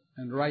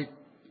and write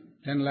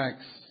 10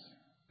 lakhs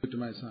to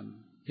my son.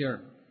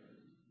 Here,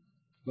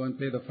 go and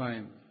pay the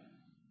fine.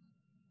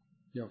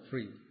 You're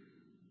free.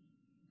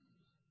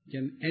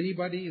 Can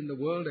anybody in the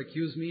world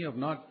accuse me of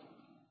not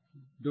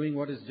doing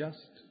what is just?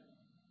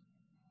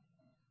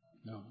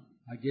 No.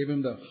 I gave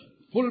him the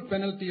full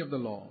penalty of the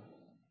law.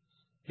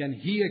 Can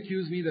he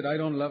accuse me that I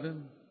don't love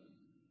him?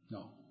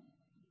 No.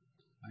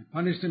 I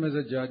punished him as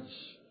a judge.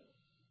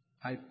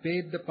 I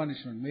paid the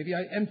punishment. Maybe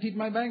I emptied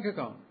my bank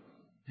account.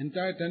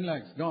 Entire 10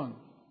 lakhs gone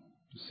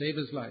to save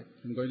his life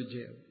from going to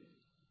jail.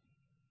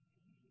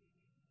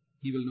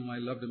 He will know I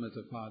loved him as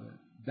a father.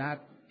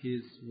 That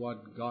is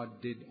what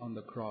God did on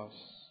the cross.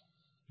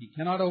 He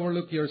cannot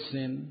overlook your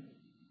sin.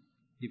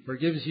 He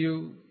forgives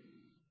you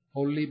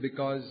only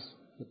because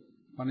the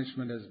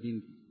punishment has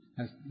been...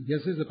 He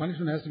says the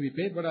punishment has to be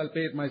paid, but I'll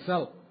pay it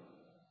myself.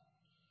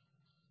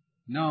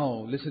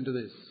 Now, listen to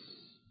this.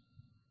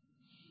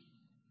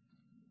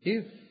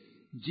 If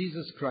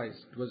Jesus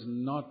Christ was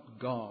not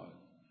God,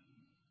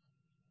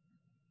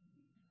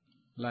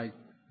 like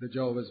the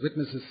Jehovah's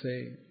Witnesses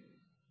say,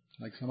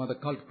 like some other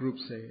cult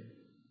groups say,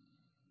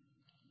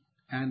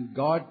 and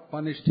God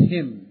punished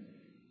him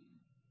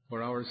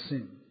for our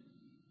sin,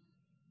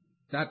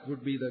 that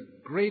would be the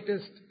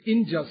greatest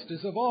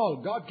injustice of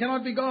all. God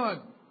cannot be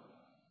God.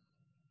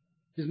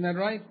 Isn't that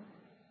right?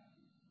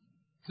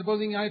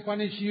 Supposing I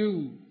punish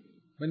you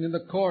when in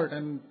the court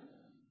and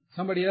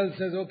somebody else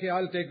says, okay,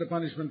 I'll take the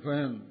punishment for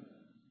him.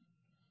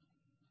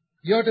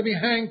 You're to be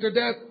hanged to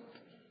death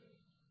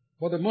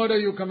for the murder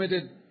you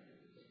committed.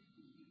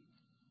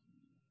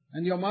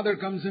 And your mother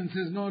comes and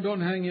says, no,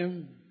 don't hang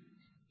him.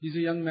 He's a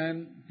young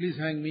man. Please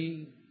hang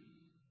me.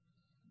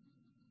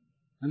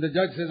 And the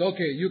judge says,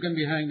 okay, you can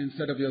be hanged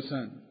instead of your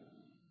son.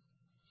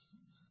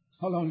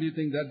 How long do you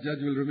think that judge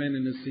will remain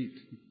in his seat?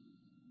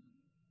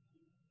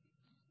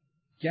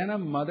 Can a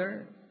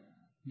mother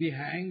be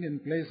hanged in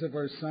place of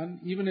her son,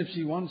 even if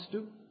she wants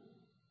to?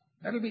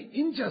 That will be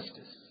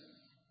injustice.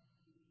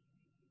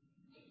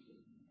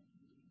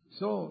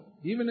 So,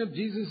 even if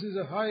Jesus is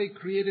a high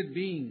created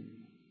being,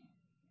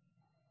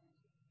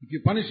 if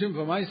you punish him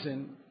for my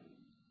sin,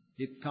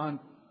 it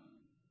can't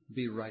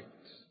be right.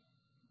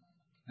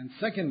 And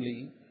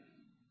secondly,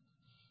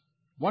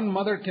 one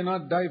mother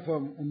cannot die for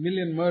 1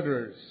 million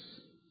murderers.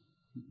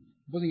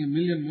 Supposing 1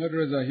 million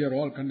murderers are here,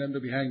 all condemned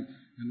to be hanged,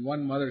 and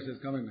one mother says,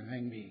 come and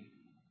hang me.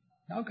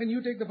 How can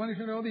you take the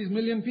punishment of all these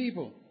million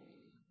people?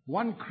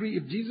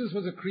 If Jesus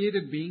was a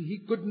created being,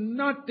 he could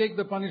not take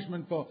the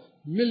punishment for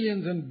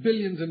millions and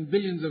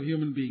billions of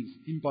human beings.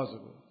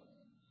 Impossible.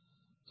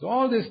 So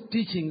all this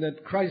teaching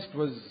that Christ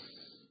was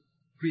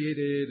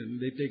created, and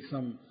they take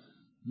some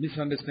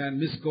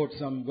misquote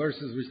some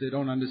verses which they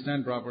don't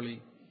understand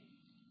properly.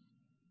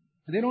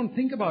 And they don't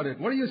think about it.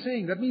 What are you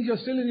saying? That means you're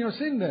still in your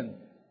sin then.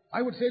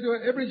 I would say to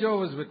every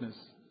Jehovah's Witness,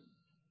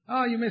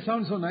 you may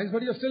sound so nice,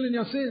 but you're still in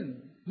your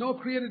sin. No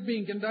created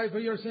being can die for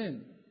your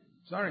sin.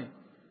 Sorry.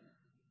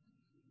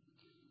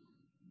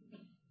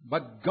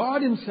 But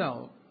God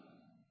himself,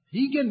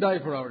 he can die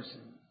for our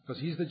sin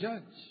because he's the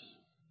judge.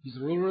 He's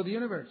the ruler of the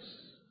universe.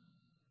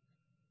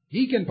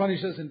 He can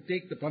punish us and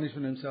take the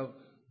punishment himself.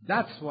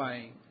 That's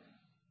why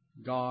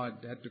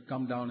God had to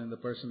come down in the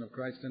person of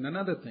Christ. And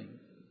another thing,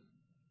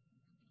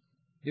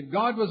 if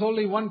God was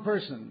only one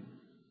person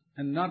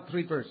and not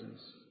three persons,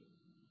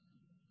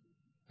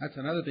 that's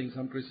another thing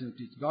some Christians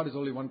teach. God is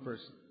only one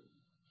person.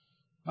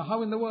 Now,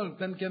 how in the world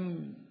then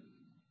can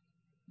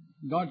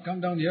God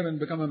come down here and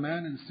become a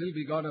man and still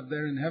be God up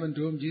there in heaven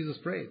to whom Jesus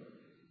prayed?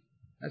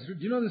 Do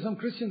you know there's some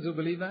Christians who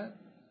believe that?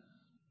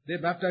 They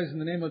baptize in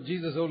the name of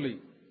Jesus only.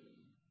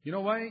 You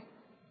know why?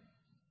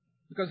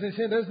 Because they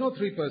say there's no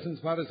three persons,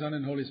 Father, Son,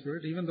 and Holy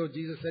Spirit, even though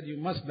Jesus said you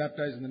must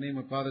baptize in the name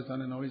of Father,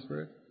 Son, and Holy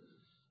Spirit.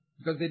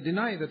 Because they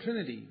deny the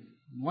Trinity.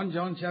 1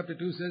 John chapter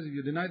 2 says if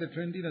you deny the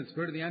Trinity, that's the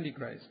spirit of the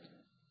Antichrist.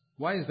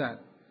 Why is that?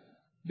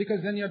 Because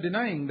then you're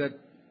denying that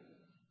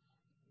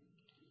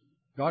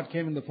God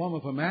came in the form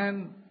of a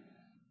man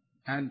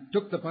and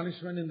took the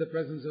punishment in the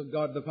presence of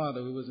God the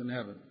Father who was in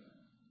heaven.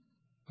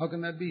 How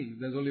can that be?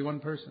 There's only one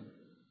person.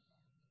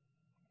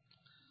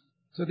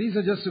 So these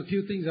are just a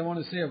few things I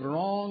want to say of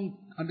wrong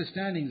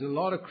understandings a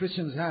lot of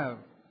Christians have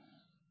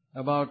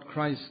about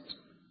Christ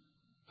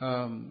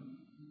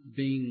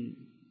being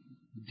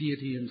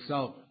deity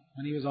himself.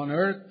 When he was on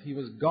earth, he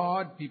was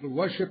God. People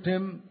worshipped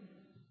him.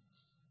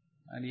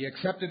 And he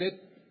accepted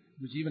it,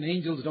 which even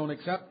angels don't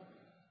accept,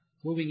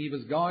 proving he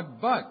was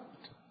God. But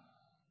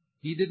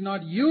he did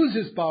not use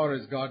his power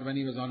as God when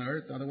he was on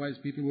earth. Otherwise,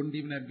 people wouldn't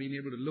even have been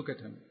able to look at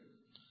him.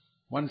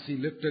 Once he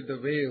lifted the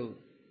veil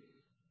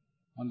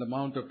on the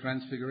Mount of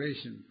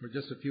Transfiguration for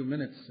just a few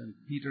minutes, and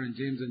Peter and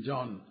James and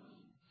John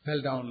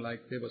fell down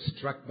like they were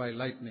struck by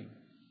lightning.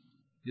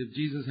 If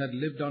Jesus had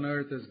lived on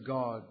earth as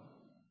God,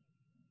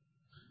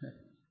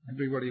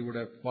 everybody would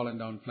have fallen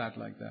down flat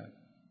like that.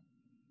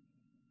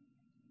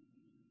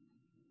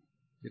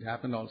 It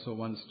happened also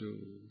once to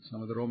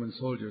some of the Roman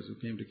soldiers who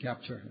came to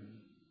capture him.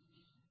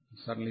 He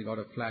suddenly got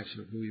a flash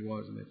of who he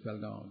was and they fell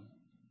down.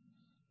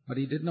 But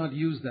he did not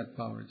use that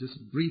power.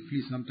 Just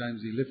briefly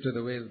sometimes he lifted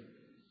the veil,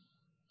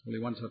 only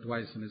once or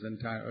twice in his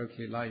entire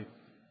earthly life.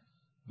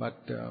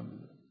 But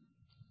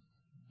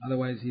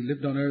otherwise he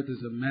lived on earth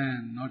as a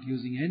man, not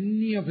using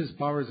any of his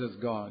powers as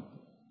God,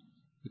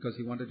 because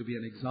he wanted to be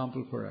an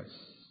example for us.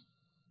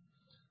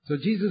 So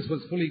Jesus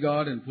was fully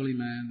God and fully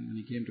man when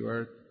he came to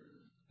earth.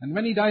 And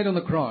when he died on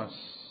the cross,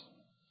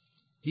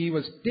 he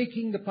was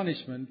taking the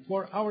punishment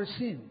for our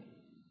sin.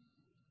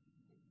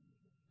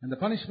 And the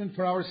punishment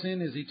for our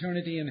sin is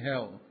eternity in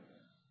hell.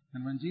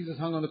 And when Jesus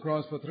hung on the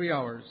cross for 3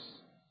 hours,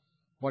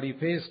 what he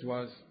faced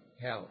was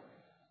hell.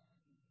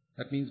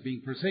 That means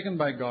being forsaken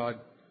by God.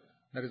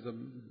 That is the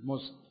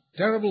most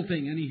terrible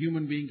thing any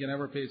human being can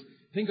ever face.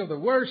 Think of the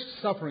worst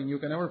suffering you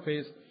can ever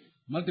face,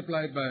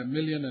 multiplied by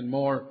 1,000,000 and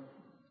more,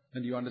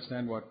 and you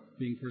understand what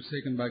being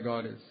forsaken by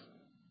God is.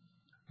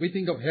 We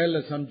think of hell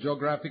as some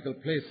geographical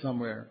place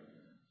somewhere.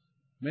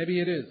 Maybe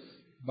it is.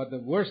 But the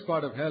worst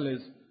part of hell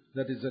is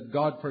that it's a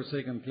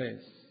God-forsaken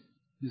place.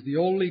 It's the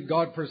only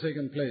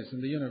God-forsaken place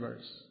in the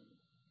universe.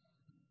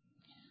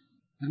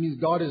 That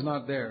means God is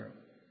not there.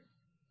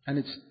 And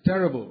it's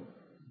terrible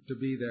to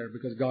be there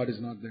because God is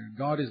not there.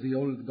 God is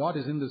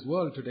in this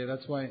world today.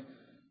 That's why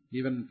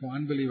even for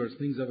unbelievers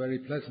things are very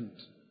pleasant.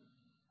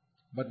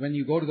 But when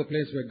you go to the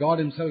place where God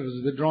himself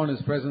has withdrawn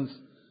his presence,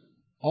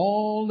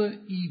 all the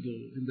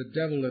evil in the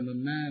devil and the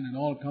man and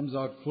all comes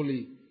out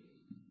fully.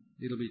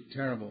 It'll be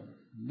terrible.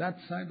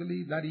 That's, I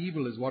believe, that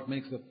evil is what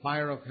makes the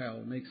fire of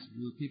hell, makes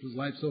people's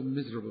lives so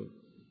miserable.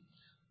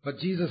 But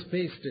Jesus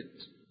faced it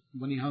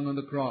when he hung on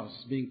the cross,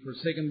 being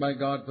forsaken by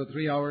God for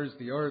 3 hours.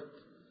 The earth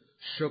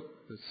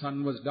shook, the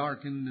sun was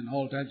darkened, and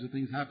all types of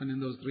things happened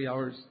in those 3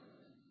 hours.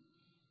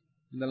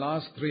 In the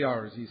last 3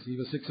 hours, he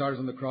was 6 hours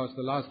on the cross.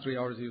 The last 3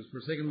 hours he was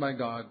forsaken by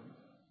God,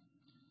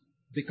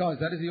 because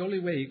that is the only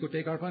way he could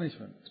take our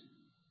punishment.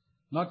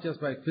 Not just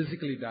by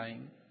physically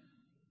dying,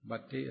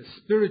 but a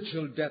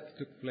spiritual death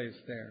took place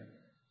there.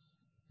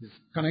 His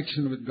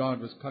connection with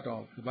God was cut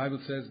off. The Bible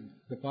says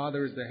the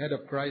Father is the head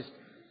of Christ,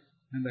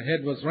 and the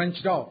head was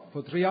wrenched off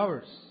for 3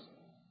 hours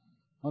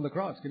on the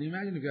cross. Can you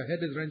imagine if your head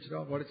is wrenched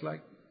off, what it's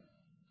like?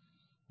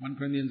 1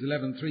 Corinthians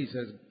 11:3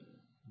 says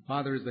the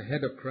Father is the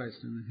head of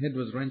Christ, and the head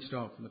was wrenched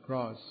off on the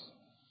cross.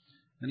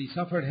 And he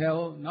suffered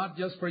hell not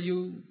just for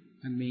you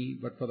and me,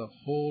 but for the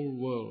whole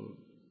world.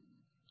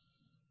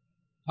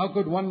 How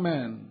could one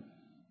man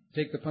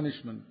take the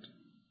punishment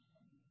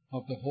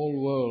of the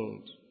whole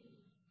world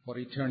for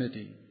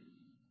eternity?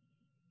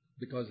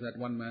 Because that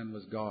one man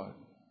was God.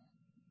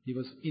 He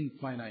was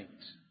infinite.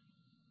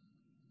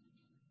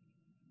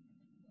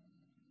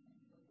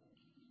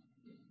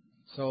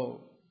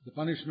 So, the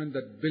punishment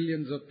that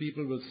billions of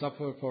people will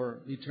suffer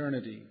for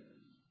eternity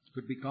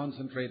could be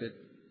concentrated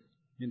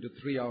into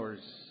 3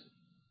 hours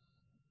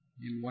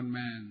in one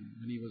man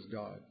when he was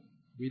God.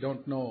 We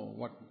don't know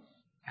what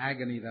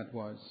agony that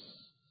was.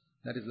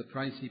 That is the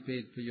price he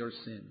paid for your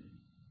sin,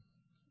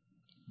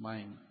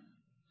 mine.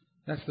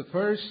 That's the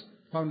first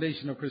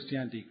foundation of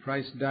Christianity.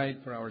 Christ died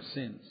for our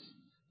sins.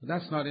 But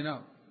that's not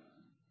enough.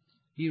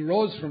 He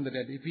rose from the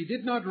dead. If he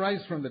did not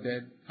rise from the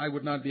dead, I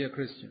would not be a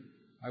Christian.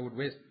 I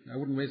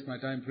wouldn't waste my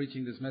time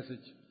preaching this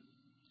message.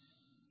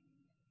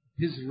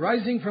 His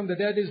rising from the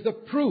dead is the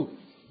proof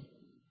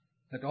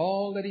that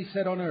all that he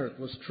said on earth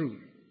was true.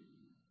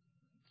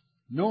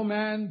 No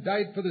man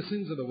died for the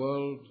sins of the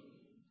world.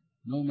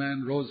 No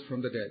man rose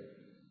from the dead.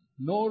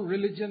 No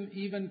religion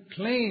even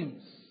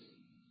claims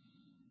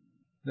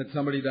that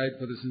somebody died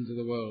for the sins of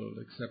the world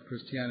except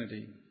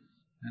Christianity.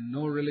 And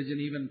no religion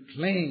even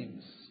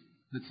claims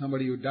that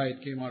somebody who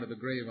died came out of the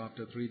grave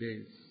after 3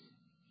 days.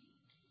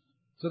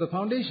 So the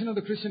foundation of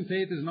the Christian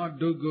faith is not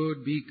do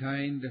good, be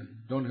kind,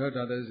 don't hurt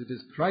others. It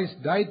is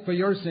Christ died for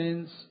your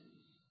sins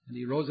and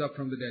he rose up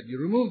from the dead. You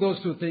remove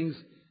those two things,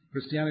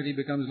 Christianity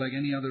becomes like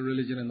any other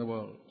religion in the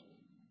world.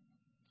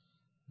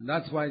 And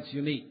that's why it's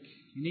unique.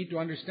 You need to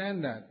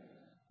understand that.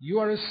 You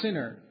are a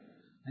sinner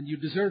and you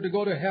deserve to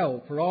go to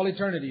hell for all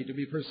eternity, to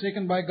be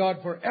forsaken by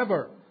God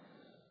forever.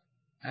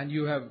 And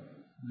you have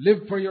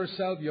lived for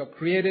yourself. You are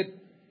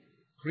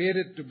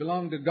created to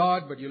belong to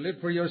God, but you live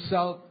for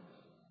yourself.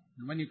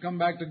 And when you come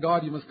back to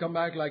God, you must come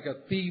back like a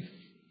thief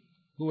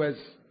who has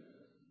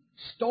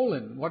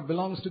stolen what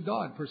belongs to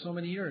God for so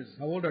many years.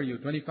 How old are you?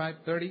 25,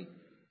 30?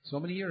 So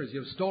many years. You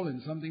have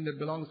stolen something that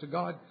belongs to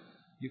God.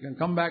 You can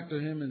come back to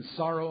him in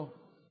sorrow.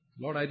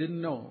 Lord, I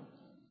didn't know.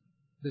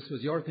 This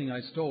was your thing I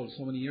stole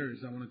so many years.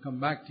 I want to come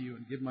back to you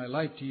and give my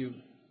life to you.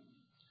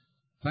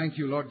 Thank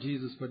you, Lord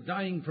Jesus, for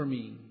dying for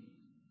me.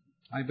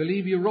 I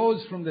believe you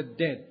rose from the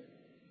dead.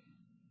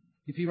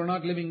 If you were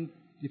not living,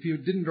 if you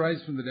didn't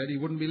rise from the dead, you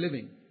wouldn't be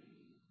living.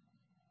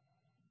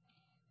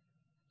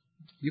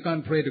 You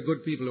can't pray to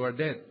good people who are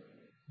dead.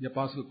 The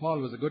Apostle Paul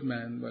was a good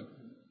man, but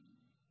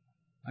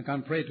I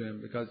can't pray to him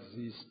because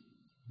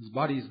his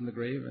body is in the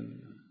grave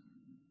and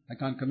I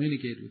can't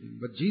communicate with Him.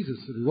 But Jesus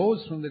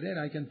rose from the dead.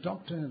 I can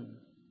talk to Him.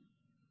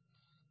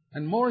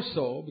 And more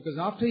so, because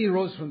after He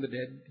rose from the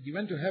dead, He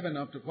went to heaven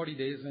after 40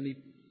 days and He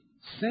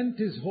sent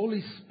His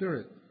Holy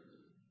Spirit.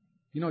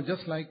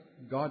 Just like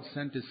God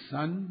sent His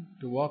Son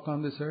to walk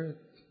on this earth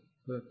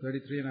for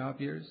 33 and a half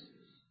years,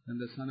 and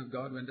the Son of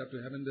God went up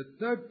to heaven, the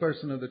third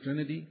person of the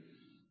Trinity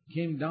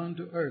came down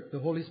to earth, the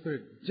Holy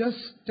Spirit, just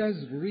as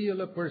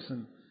real a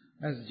person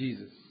as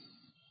Jesus.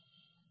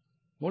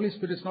 The Holy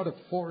Spirit is not a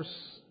force,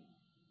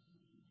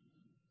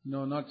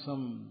 not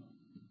some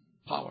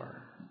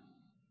power.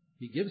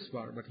 He gives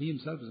power, but He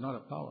Himself is not a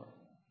power.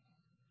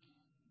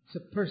 It's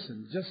a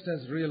person, just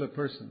as real a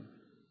person.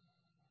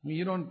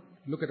 You don't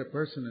look at a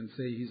person and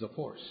say He's a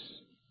force.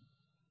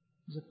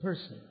 He's a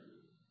person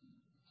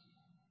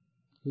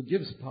who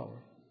gives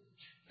power,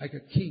 like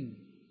a king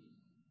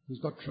who's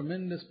got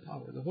tremendous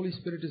power. The Holy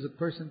Spirit is a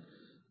person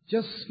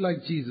just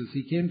like Jesus.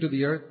 He came to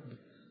the earth,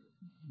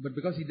 but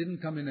because He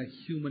didn't come in a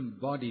human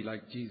body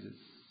like Jesus,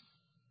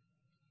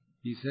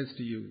 He says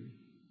to you,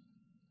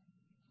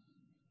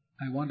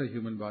 I want a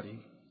human body,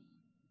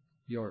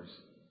 yours.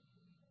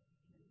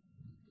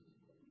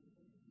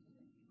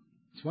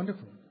 It's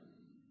wonderful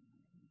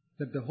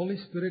that the Holy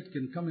Spirit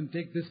can come and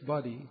take this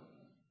body,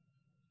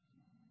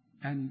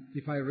 and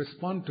if I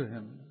respond to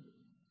Him,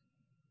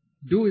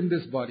 do in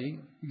this body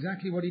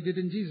exactly what He did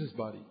in Jesus'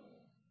 body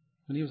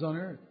when He was on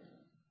earth.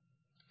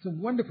 It's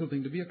a wonderful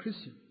thing to be a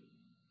Christian.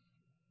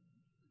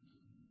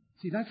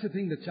 See, that's the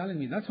thing that challenged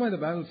me. That's why the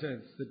Bible says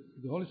that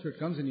the Holy Spirit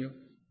comes in you,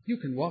 you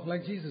can walk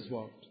like Jesus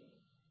walked.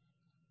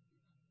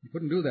 You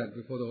couldn't do that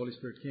before the Holy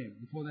Spirit came.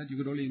 Before that, you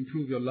could only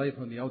improve your life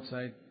on the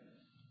outside.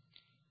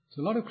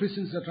 So a lot of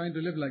Christians are trying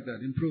to live like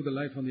that, improve the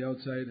life on the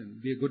outside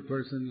and be a good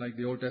person like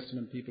the Old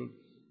Testament people.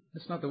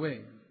 That's not the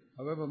way.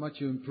 However much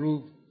you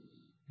improve,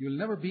 you'll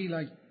never be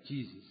like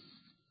Jesus.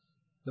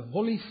 The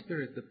Holy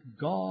Spirit, that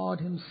God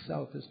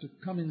Himself, is to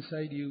come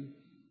inside you,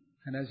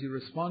 and as you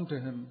respond to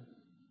Him,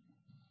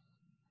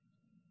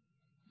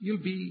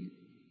 you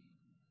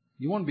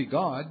won't be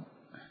God,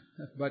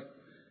 but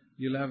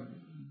you'll have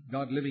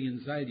God living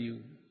inside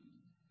you,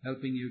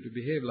 helping you to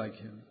behave like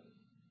Him.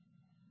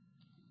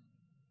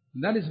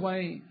 And that is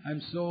why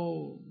I'm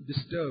so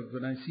disturbed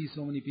when I see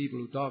so many people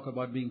who talk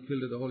about being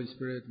filled with the Holy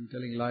Spirit and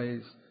telling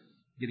lies,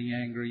 getting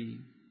angry,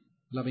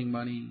 loving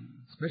money,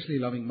 especially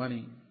loving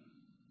money,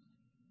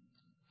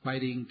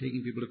 fighting,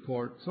 taking people to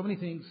court, so many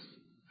things.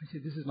 I say,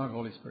 this is not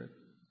Holy Spirit.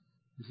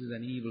 This is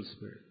an evil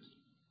spirit.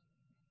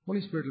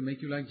 Holy Spirit will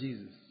make you like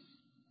Jesus.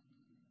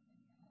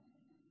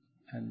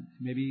 And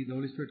maybe the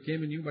Holy Spirit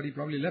came in you, but He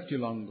probably left you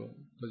long ago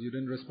because you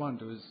didn't respond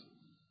to His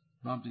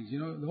promptings.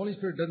 The Holy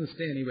Spirit doesn't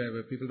stay anywhere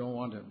where people don't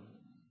want Him.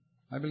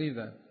 I believe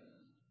that.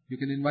 You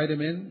can invite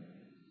Him in,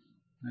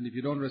 and if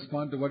you don't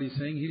respond to what He's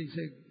saying, He'll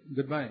say,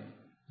 goodbye.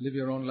 Live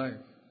your own life.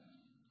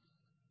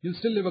 You'll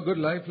still live a good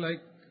life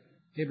like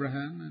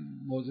Abraham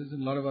and Moses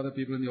and a lot of other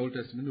people in the Old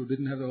Testament who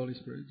didn't have the Holy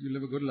Spirit. You'll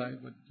live a good life,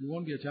 but you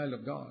won't be a child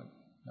of God.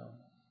 No.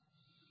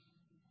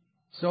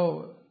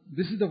 So,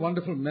 this is the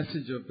wonderful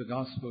message of the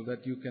gospel,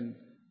 that you can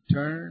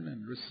turn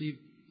and receive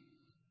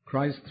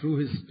Christ through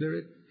His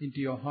Spirit into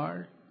your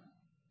heart,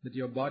 that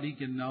your body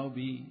can now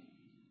be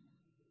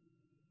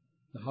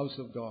the house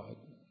of God.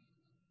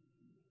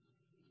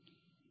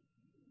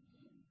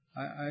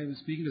 I was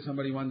speaking to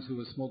somebody once who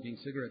was smoking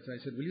cigarettes.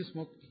 I said, will you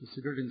smoke a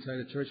cigarette inside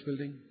a church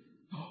building?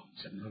 Oh,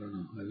 he said, no,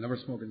 I'll never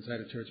smoke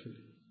inside a church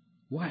building.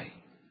 Why?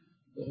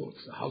 Oh,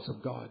 it's the house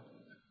of God.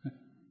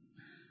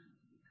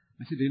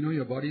 I said, do you know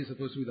your body is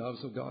supposed to be the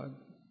house of God,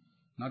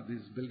 not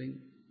this building?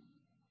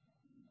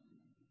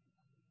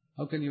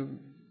 How can you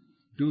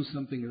do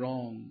something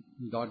wrong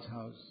in God's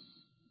house?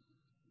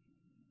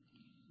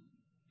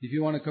 If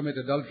you want to commit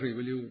adultery,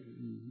 will you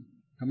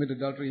commit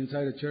adultery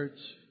inside a church?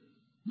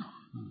 No,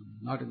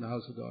 not in the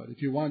house of God.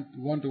 If you want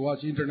to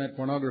watch internet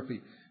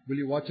pornography, will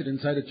you watch it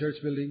inside a church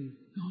building?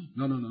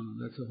 No.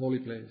 That's a holy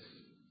place.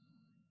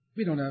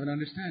 We don't have an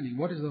understanding.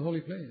 What is the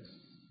holy place?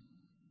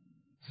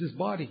 It's His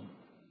body.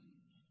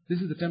 This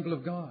is the temple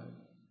of God.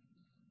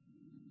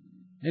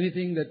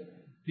 Anything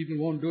that people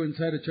won't do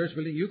inside a church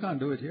building, you can't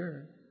do it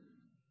here.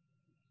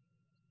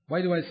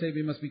 Why do I say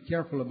we must be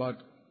careful about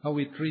how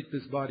we treat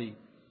this body?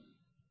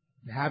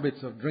 The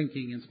habits of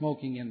drinking and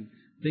smoking and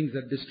things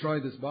that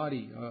destroy this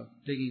body,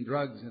 taking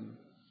drugs and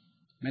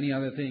many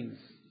other things.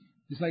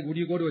 It's like, would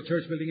you go to a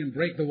church building and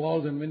break the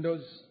walls and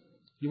windows?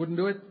 You wouldn't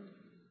do it?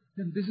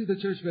 Then this is the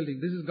church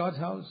building. This is God's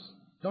house.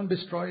 Don't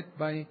destroy it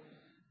by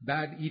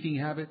bad eating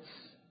habits,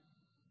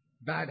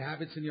 bad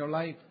habits in your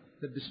life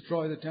that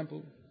destroy the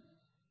temple.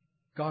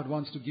 God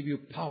wants to give you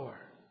power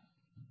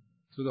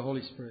through the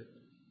Holy Spirit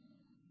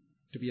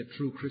to be a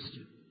true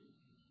Christian.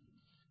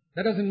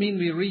 That doesn't mean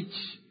we reach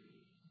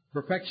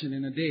perfection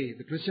in a day.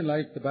 The Christian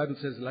life, the Bible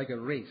says, is like a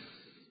race.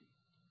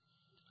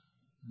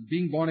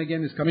 Being born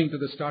again is coming to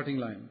the starting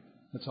line.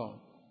 That's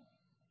all.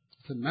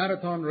 It's a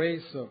marathon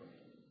race of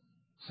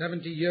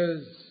 70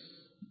 years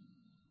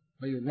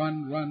where you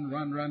run.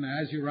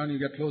 As you run, you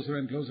get closer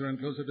and closer and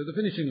closer to the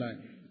finishing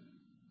line.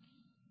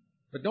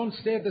 But don't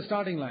stay at the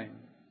starting line.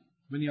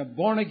 When you are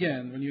born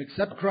again, when you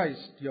accept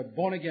Christ, you are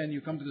born again, you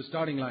come to the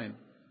starting line.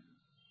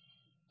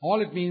 All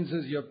it means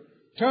is you have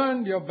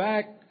turned your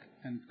back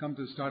and come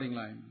to the starting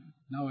line.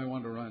 Now I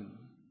want to run.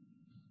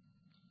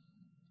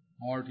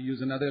 Or to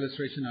use another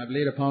illustration, I've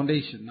laid a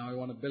foundation. Now I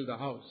want to build a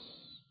house.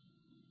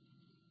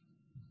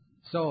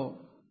 So,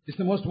 it's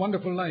the most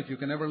wonderful life you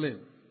can ever live.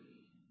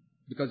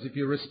 Because if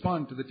you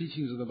respond to the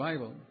teachings of the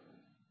Bible,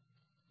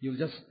 you'll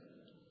just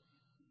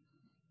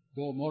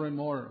go more and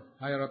more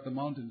higher up the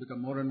mountain,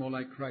 become more and more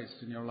like Christ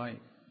in your life.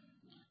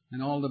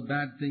 And all the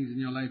bad things in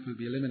your life will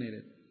be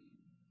eliminated.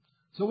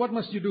 So what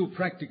must you do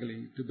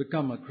practically to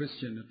become a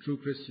Christian, a true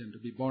Christian, to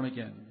be born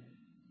again?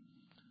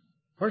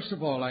 First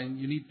of all,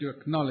 you need to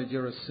acknowledge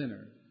you're a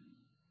sinner.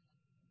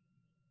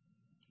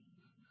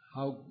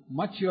 How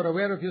much you're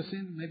aware of your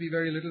sin? Maybe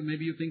very little.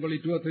 Maybe you think only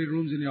 2 or 3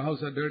 rooms in your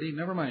house are dirty.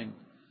 Never mind.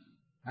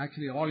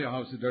 Actually, all your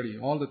house is dirty.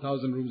 All the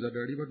 1,000 rooms are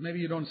dirty, but maybe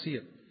you don't see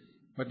it.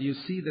 But you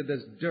see that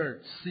there's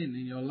dirt, sin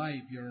in your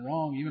life. You're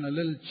wrong. Even a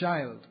little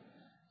child,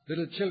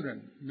 little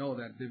children know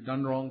that they've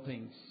done wrong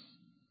things.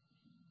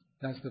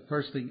 That's the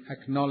first thing.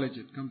 Acknowledge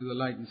it. Come to the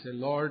light and say,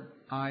 Lord,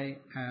 I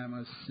am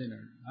a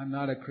sinner. I'm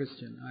not a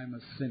Christian. I'm a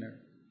sinner.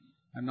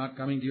 I'm not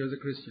coming to you as a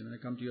Christian.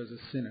 I come to you as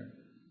a sinner.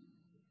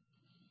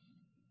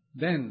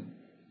 Then,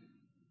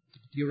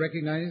 do you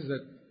recognize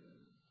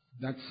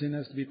that sin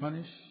has to be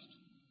punished?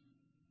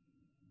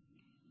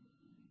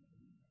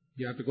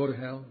 You have to go to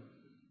hell.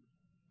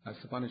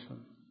 That's the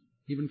punishment.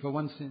 Even for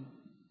one sin.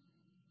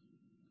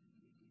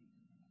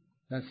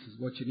 That's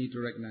what you need to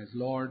recognize.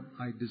 Lord,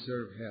 I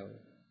deserve hell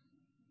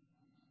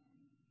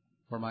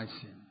for my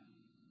sin.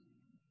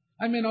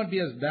 I may not be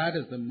as bad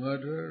as the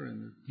murderer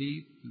and the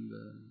thief and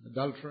the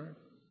adulterer,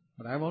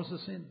 but I've also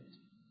sinned.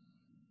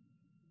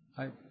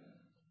 I've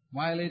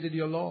violated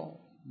your law.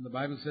 And the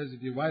Bible says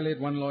if you violate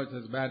one law, it's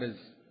as bad as...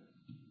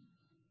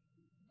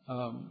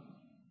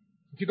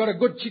 if you got a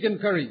good chicken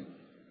curry,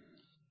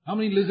 how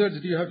many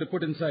lizards do you have to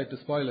put inside to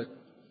spoil it?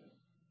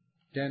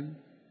 10?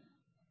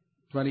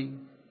 20?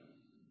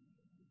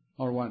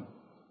 Or 1?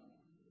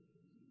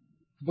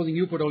 Supposing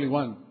you put only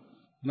 1,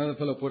 another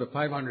fellow put a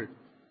 500.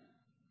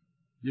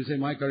 You say,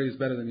 my curry is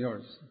better than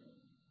yours.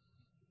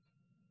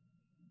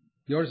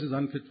 Yours is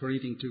unfit for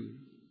eating too.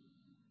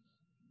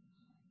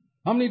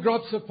 How many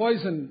drops of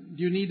poison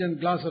do you need in a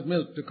glass of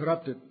milk to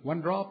corrupt it?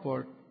 1 drop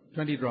or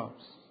 20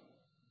 drops?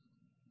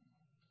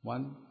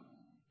 1?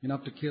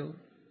 Enough to kill?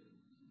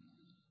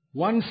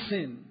 One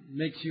sin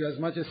makes you as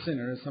much a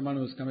sinner as someone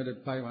who's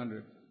committed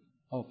 500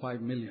 or 5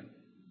 million.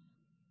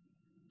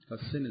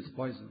 Because sin is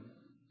poison.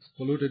 It's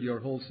polluted your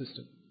whole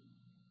system.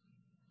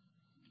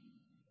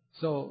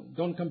 So,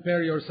 don't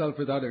compare yourself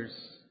with others.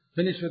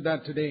 Finish with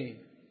that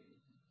today.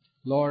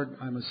 Lord,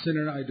 I'm a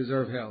sinner, I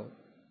deserve hell.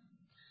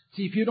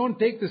 See, if you don't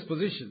take this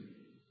position,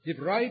 if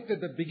right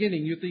at the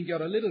beginning you think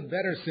you're a little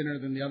better sinner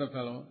than the other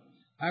fellow,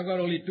 I've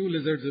got only 2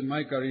 lizards in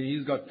my curry,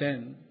 he's got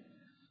 10.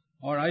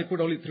 Or I put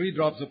only 3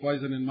 drops of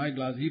poison in my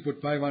glass, he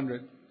put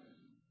 500.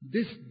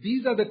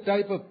 These are the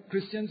type of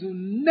Christians who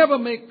never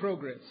make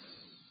progress.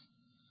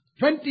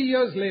 20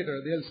 years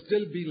later, they'll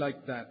still be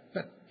like that.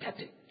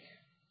 Pathetic.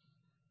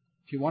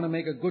 If you want to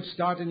make a good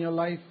start in your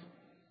life,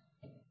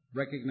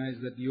 recognize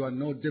that you are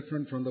no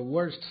different from the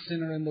worst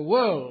sinner in the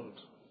world.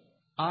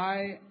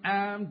 I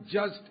am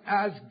just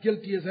as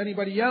guilty as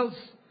anybody else,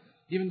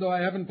 even though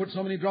I haven't put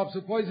so many drops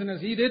of poison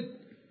as he did.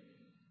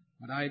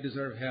 But I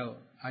deserve hell.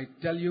 I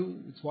tell you,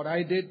 it's what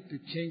I did to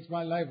change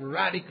my life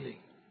radically.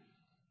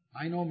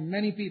 I know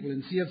many people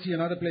in CFC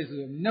and other places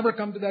who have never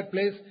come to that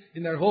place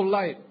in their whole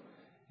life.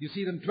 You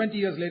see them 20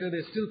 years later,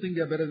 they still think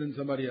they're better than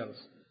somebody else.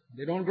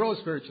 They don't grow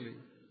spiritually.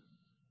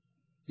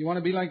 You want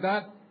to be like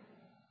that?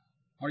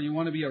 Or you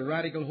want to be a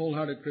radical,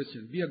 wholehearted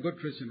Christian? Be a good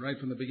Christian right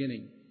from the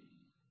beginning.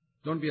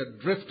 Don't be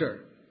a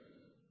drifter.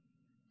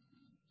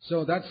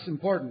 So that's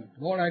important.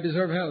 Lord, I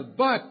deserve hell.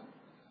 But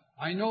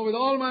I know with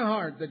all my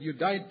heart that you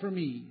died for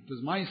me. It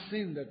was my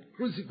sin that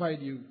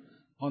crucified you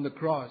on the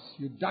cross.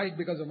 You died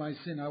because of my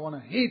sin. I want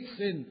to hate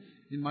sin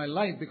in my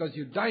life because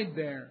you died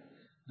there.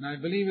 And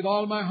I believe with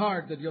all my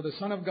heart that you're the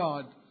Son of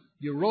God.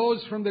 You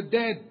rose from the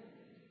dead.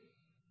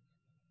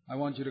 I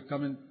want you to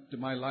come into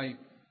my life.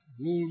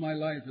 Rule my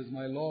life as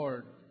my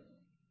Lord.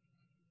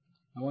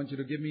 I want you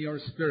to give me your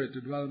Spirit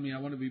to dwell in me. I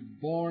want to be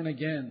born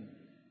again.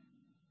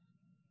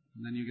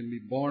 And then you can be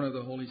born of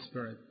the Holy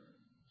Spirit.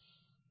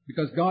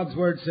 Because God's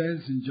Word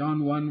says in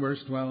John 1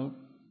 verse 12,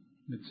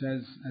 it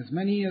says, as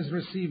many as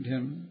received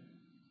Him,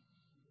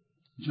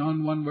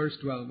 John 1 verse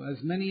 12,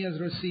 as many as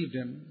received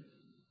Him,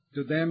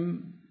 to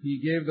them He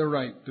gave the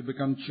right to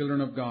become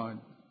children of God,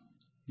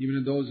 even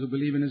to those who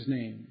believe in His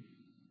name.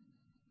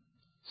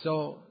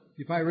 So,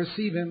 if I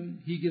receive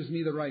Him, He gives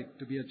me the right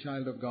to be a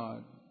child of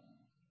God.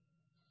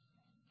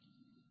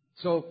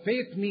 So,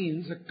 faith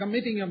means a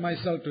committing of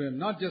myself to Him,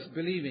 not just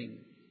believing.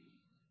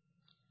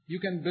 You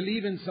can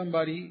believe in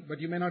somebody, but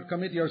you may not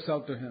commit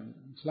yourself to him.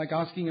 It's like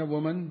asking a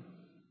woman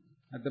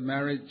at the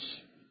marriage,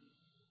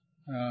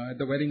 at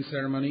the wedding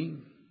ceremony,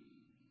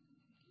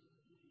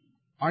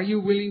 are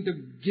you willing to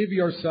give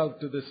yourself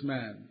to this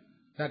man?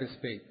 That is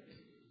faith.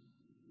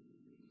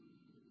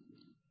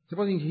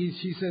 Supposing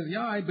she says,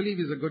 yeah, I believe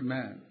he's a good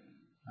man.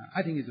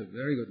 I think he's a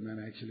very good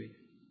man, actually.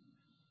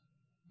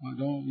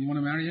 Oh, you want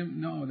to marry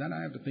him? No, then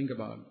I have to think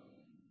about it.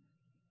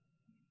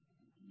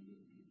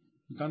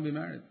 You can't be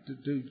married.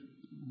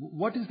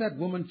 What is that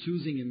woman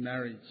choosing in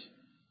marriage?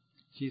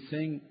 She's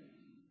saying,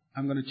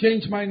 I'm going to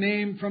change my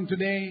name from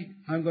today.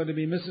 I'm going to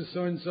be Mrs.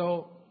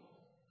 So-and-so.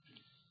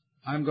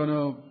 I'm not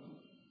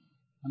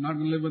going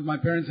to live with my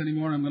parents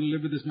anymore. I'm going to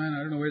live with this man.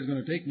 I don't know where he's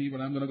going to take me,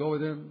 but I'm going to go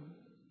with him.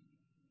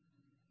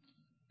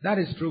 That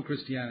is true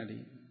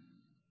Christianity.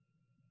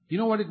 You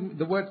know what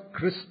the word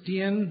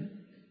Christian,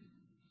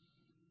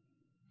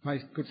 if I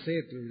could say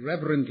it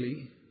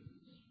reverently,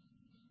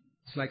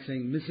 it's like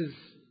saying Mrs.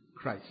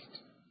 Christ.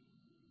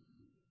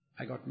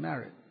 I got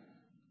married.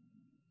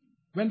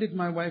 When did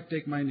my wife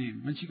take my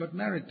name? When she got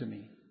married to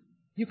me.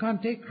 You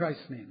can't take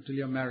Christ's name till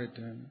you're married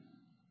to him.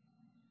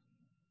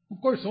 Of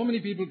course, so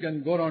many people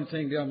can go around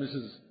saying they are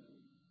Mrs.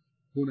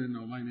 Who didn't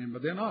know my name,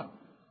 but they're not.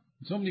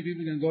 So many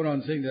people can go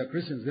around saying they are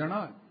Christians, they're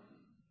not.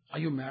 Are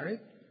you married?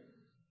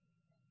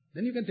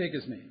 Then you can take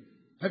his name.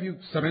 Have you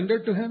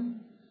surrendered to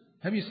him?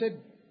 Have you said,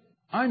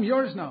 I'm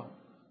yours now?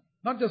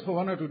 Not just for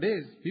 1 or 2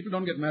 days. People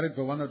don't get married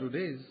for 1 or 2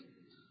 days.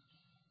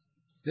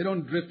 They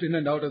don't drift in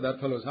and out of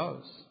that fellow's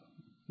house.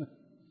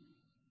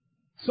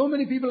 So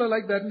many people are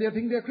like that and they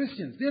think they're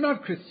Christians. They're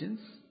not Christians.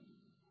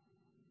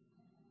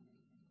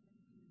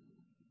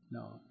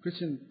 No,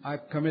 Christian,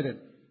 I've committed.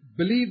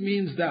 Believe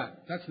means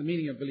that. That's the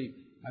meaning of believe.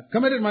 I've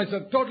committed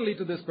myself totally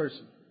to this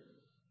person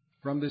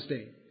from this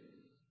day.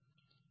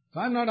 So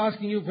I'm not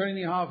asking you for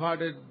any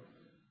half-hearted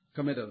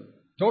committal.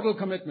 Total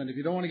commitment. If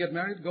you don't want to get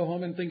married, go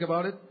home and think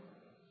about it.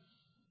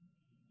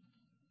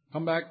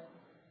 Come back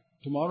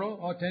tomorrow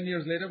or 10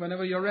 years later,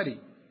 whenever you're ready,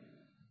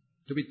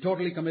 to be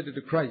totally committed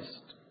to Christ.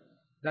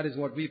 That is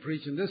what we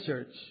preach in this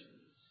church.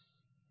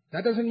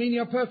 That doesn't mean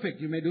you're perfect.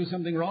 You may do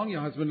something wrong.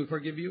 Your husband will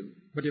forgive you,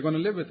 but you're going to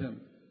live with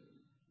him.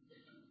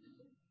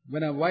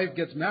 When a wife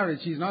gets married,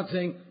 she's not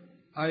saying,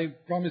 I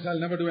promise I'll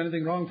never do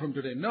anything wrong from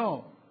today.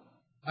 No.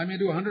 I may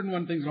do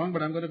 101 things wrong,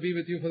 but I'm going to be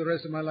with you for the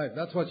rest of my life.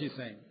 That's what she's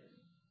saying.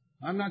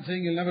 I'm not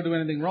saying you'll never do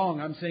anything wrong.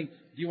 I'm saying,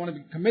 do you want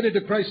to be committed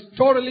to Christ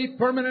totally,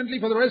 permanently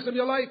for the rest of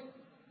your life?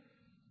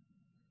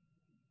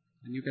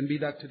 And you can be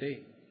that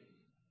today.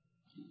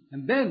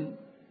 And then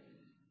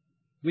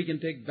we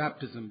can take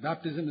baptism.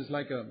 Baptism is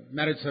like a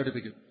marriage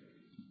certificate.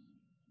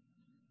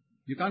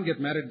 You can't get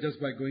married just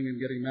by going and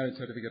getting a marriage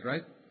certificate,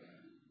 right?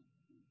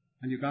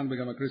 And you can't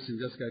become a Christian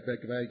just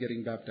by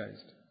getting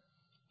baptized.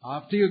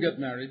 After you get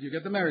married, you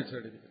get the marriage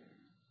certificate.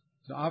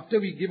 So after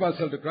we give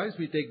ourselves to Christ,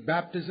 we take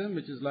baptism,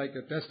 which is like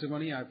a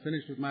testimony. I've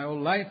finished with my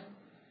whole life.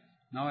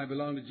 Now I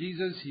belong to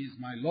Jesus. He's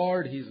my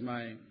Lord. He's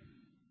my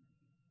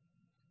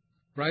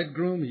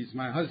bridegroom. He's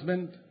my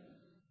husband.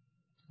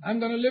 I'm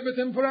going to live with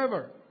him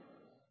forever.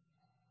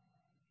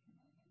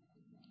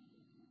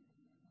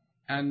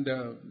 And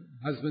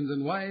husbands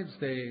and wives,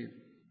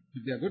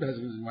 if they are good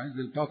husbands and wives,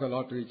 they'll talk a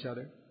lot to each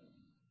other.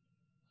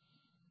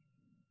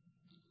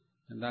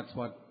 And that's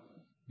what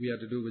we are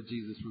to do with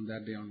Jesus from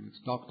that day onwards.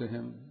 Talk to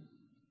him.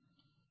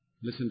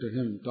 Listen to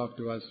him. Talk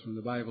to us from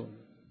the Bible.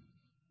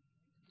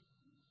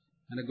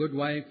 And a good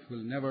wife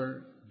will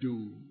never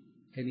do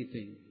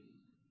anything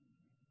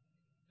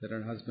that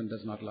her husband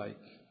does not like.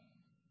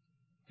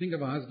 Think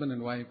of a husband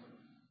and wife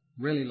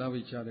really love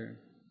each other.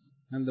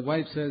 And the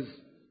wife says,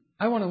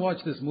 I want to watch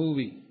this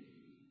movie.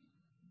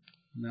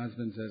 And the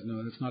husband says,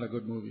 no, that's not a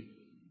good movie.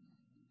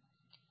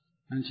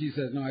 And she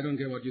says, no, I don't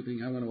care what you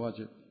think. I'm going to watch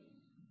it.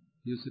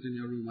 You sit in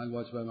your room. I'll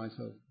watch by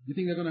myself. You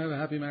think they're going to have a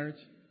happy marriage?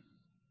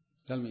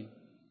 Tell me.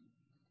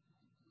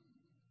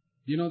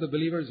 You know the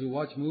believers who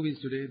watch movies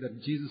today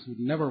that Jesus would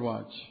never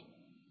watch?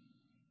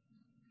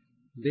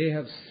 They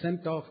have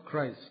sent off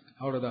Christ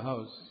out of the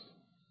house.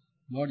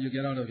 Lord, you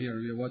get out of here.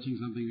 We are watching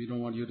something we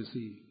don't want you to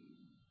see.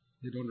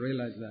 They don't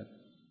realize that.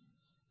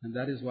 And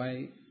that is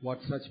why what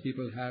such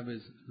people have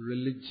is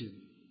religion,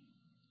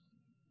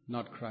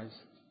 not Christ.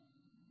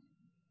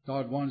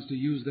 God wants to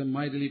use them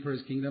mightily for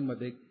his kingdom, but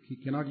he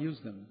cannot use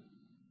them.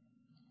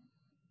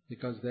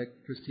 Because their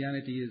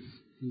Christianity is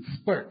in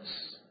spurts.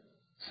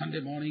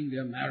 Sunday morning they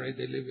are married,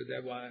 they live with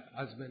their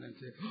husband and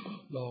say, oh,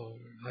 Lord,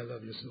 I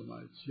love you so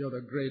much. You're the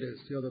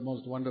greatest, you're the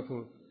most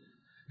wonderful,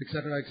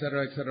 etc.,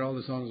 etc., etc., all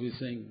the songs we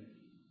sing.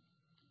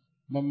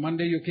 But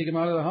Monday you kick him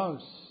out of the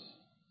house.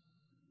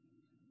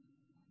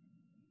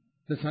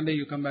 The Sunday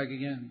you come back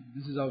again.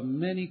 This is how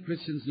many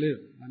Christians live.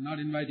 I'm not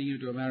inviting you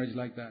to a marriage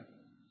like that.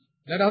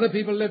 Let other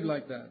people live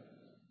like that.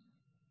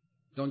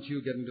 Don't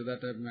you get into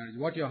that type of marriage.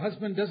 What your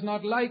husband does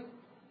not like,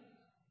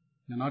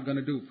 you're not going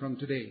to do from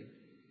today.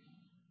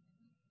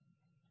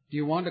 Do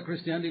you want a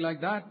Christianity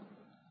like that?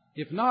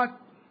 If not,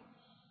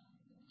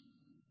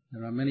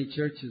 there are many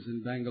churches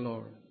in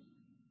Bangalore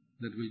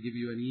that will give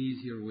you an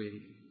easier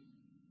way,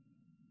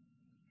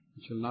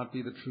 which will not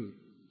be the truth.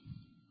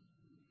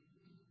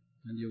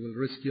 And you will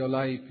risk your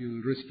life, you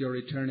will risk your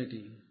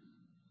eternity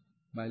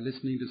by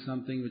listening to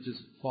something which is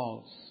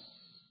false.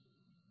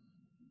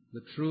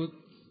 The truth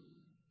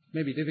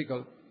may be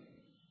difficult,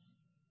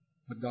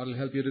 but God will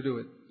help you to do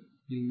it.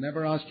 He'll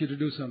never ask you to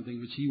do something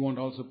which He won't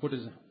also put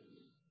His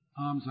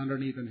arms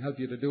underneath and help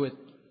you to do it.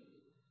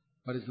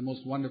 But it's the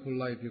most wonderful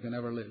life you can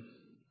ever live.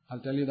 I'll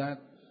tell you that.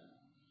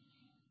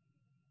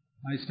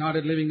 I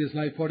started living this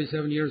life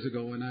 47 years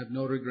ago, and I have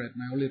no regret.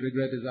 My only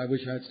regret is I wish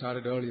I had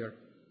started earlier.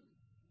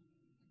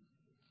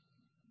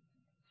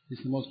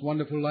 It's the most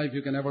wonderful life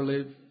you can ever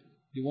live.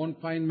 You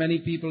won't find many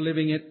people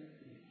living it.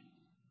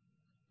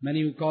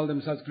 Many who call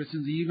themselves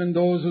Christians, even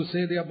those who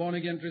say they are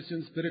born-again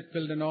Christians,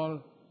 Spirit-filled and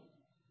all,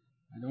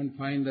 I don't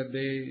find that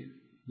they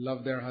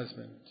love their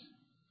husband.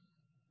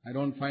 I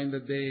don't find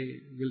that they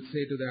will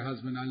say to their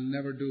husband, I'll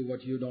never do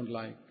what you don't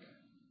like.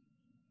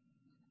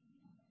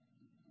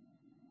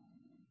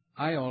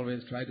 I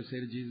always try to say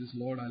to Jesus,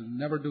 Lord, I'll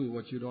never do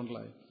what you don't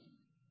like.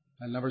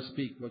 I'll never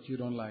speak what you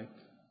don't like.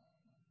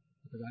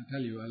 Because I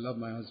tell you, I love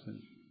my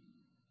husband.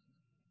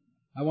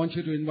 I want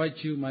you to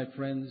invite you, my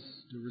friends,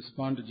 to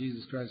respond to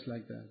Jesus Christ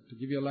like that, to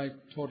give your life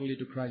totally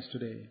to Christ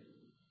today.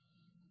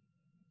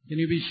 Can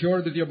you be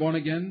sure that you're born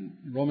again?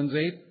 Romans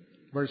 8,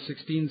 verse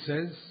 16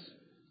 says,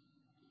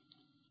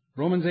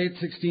 Romans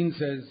 8:16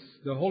 says,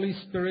 the Holy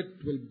Spirit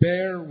will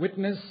bear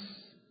witness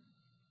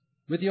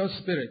with your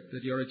spirit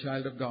that you're a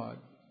child of God.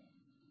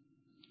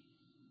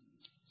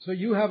 So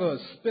you have a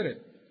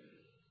spirit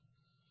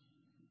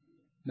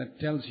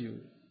that tells you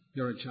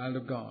you're a child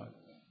of God.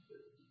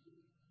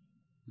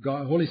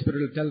 Holy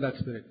Spirit will tell that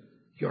spirit,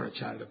 you're a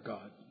child of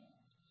God.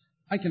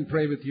 I can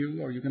pray with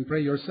you, or you can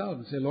pray yourself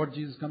and say, Lord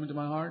Jesus, come into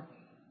my heart.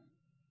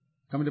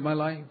 Come into my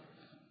life.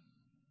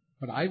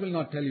 But I will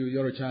not tell you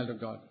you're a child of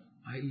God.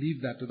 I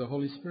leave that to the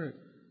Holy Spirit.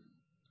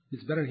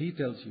 It's better He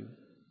tells you.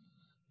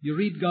 You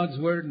read God's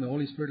Word and the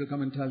Holy Spirit will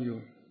come and tell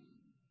you,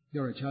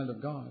 you're a child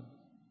of God.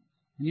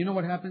 And you know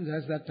what happens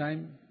as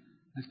time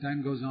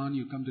goes on,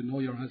 you come to know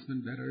your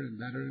husband better and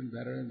better and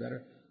better and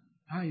better.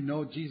 I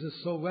know Jesus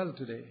so well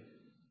today.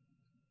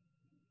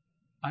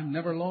 I'm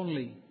never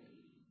lonely.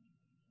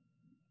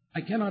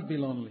 I cannot be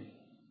lonely.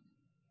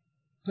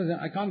 Because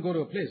I can't go to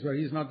a place where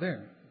He's not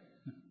there.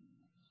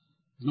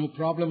 There's no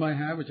problem I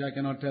have which I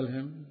cannot tell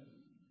Him.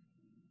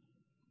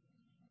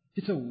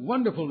 It's a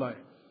wonderful life.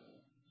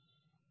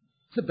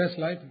 It's the best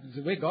life. It's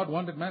the way God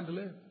wanted man to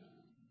live.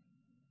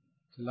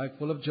 It's a life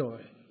full of joy.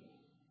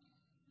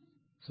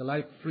 It's a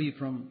life free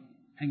from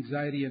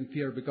anxiety and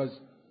fear, because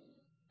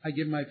I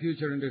give my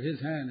future into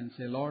His hand and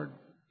say, Lord,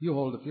 you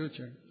hold the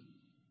future.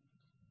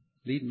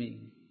 Lead me.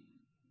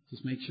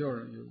 Just make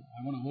sure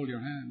I want to hold your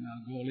hand.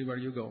 I'll go only where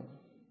you go.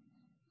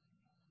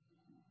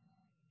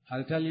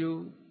 I'll tell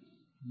you,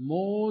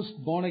 most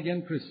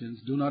born-again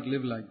Christians do not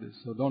live like this,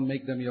 so don't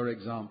make them your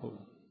example.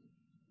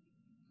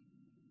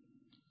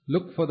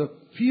 Look for the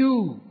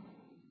few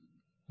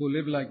who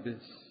live like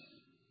this.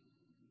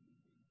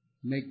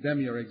 Make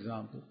them your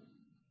example,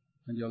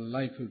 and your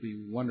life will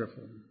be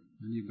wonderful,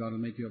 and God will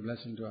make you a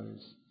blessing to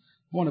others.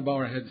 I want to bow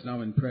our heads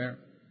now in prayer.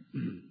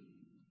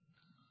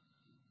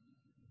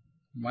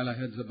 While our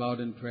heads are bowed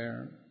in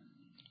prayer,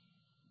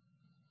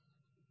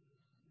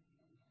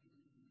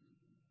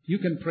 you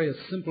can pray a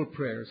simple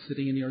prayer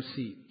sitting in your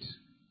seat.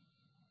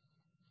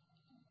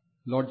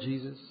 Lord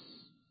Jesus,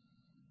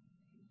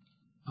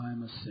 I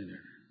am a sinner.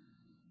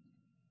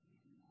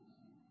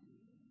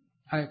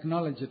 I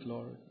acknowledge it,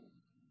 Lord.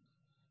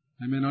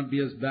 I may not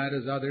be as bad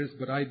as others,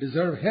 but I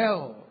deserve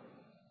hell.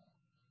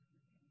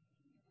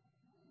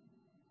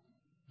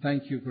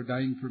 Thank you for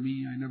dying for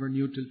me. I never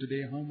knew till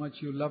today how much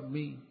you loved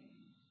me,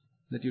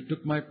 that you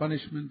took my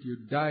punishment, you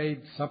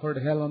died, suffered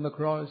hell on the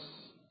cross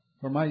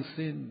for my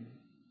sin.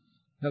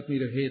 Help me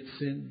to hate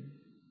sin.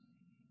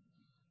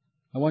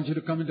 I want you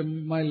to come into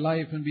my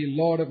life and be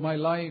Lord of my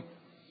life.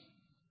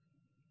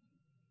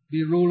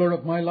 Be ruler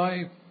of my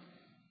life.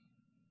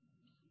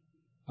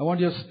 I want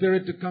your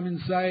Spirit to come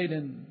inside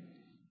and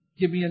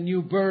give me a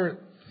new birth.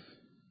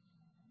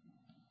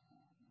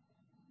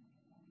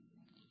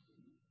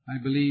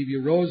 I believe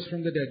you rose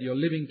from the dead. You're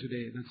living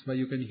today. That's why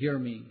you can hear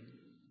me.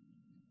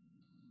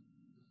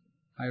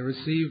 I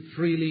receive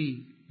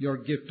freely your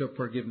gift of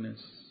forgiveness.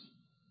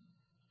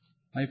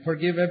 I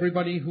forgive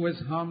everybody who has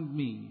harmed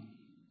me.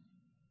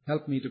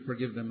 Help me to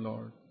forgive them,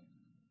 Lord.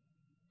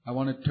 I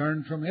want to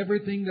turn from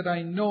everything that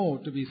I know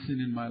to be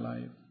sin in my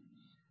life.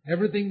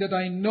 Everything that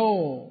I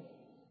know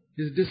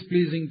is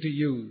displeasing to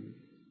you.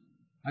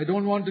 I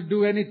don't want to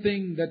do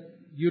anything that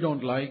you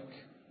don't like.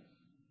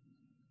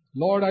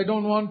 Lord, I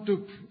don't want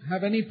to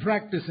have any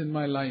practice in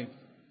my life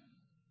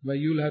where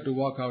you'll have to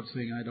walk out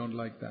saying, I don't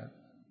like that.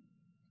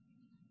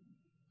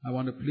 I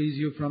want to please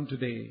you from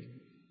today.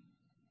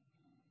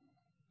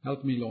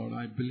 Help me, Lord.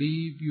 I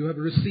believe you have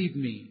received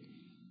me.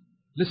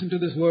 Listen to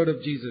this word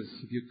of Jesus.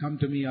 If you come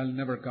to me, I'll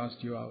never cast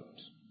you out.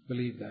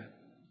 Believe that.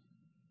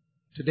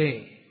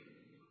 Today,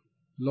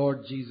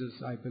 Lord Jesus,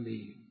 I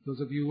believe. Those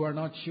of you who are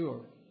not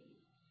sure,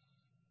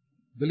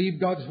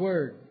 believe God's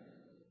word.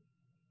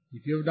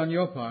 If you have done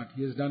your part,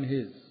 He has done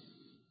His.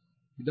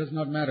 It does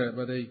not matter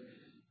whether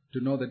to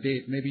know the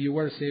date. Maybe you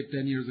were saved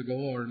 10 years ago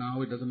or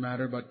now, it doesn't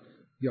matter, but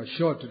you're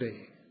sure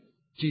today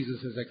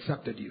Jesus has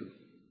accepted you.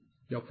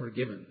 You're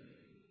forgiven.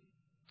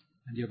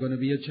 And you're going to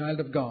be a child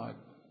of God.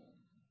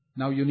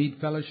 Now you need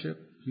fellowship.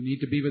 You need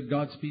to be with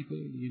God's people.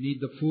 You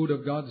need the food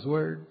of God's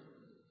Word.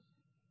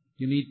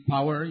 You need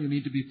power. You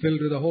need to be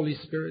filled with the Holy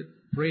Spirit.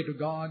 Pray to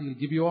God. He'll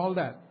give you all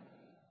that.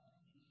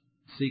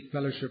 Seek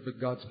fellowship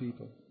with God's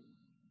people.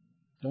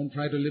 Don't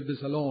try to live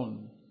this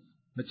alone.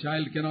 The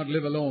child cannot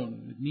live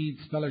alone. It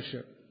needs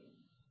fellowship.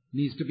 It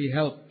needs to be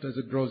helped as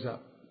it grows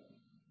up.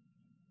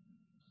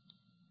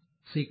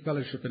 Seek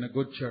fellowship in a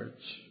good church.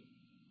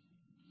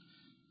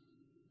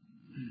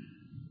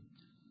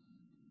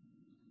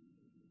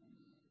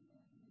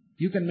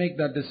 You can make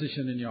that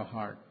decision in your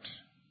heart.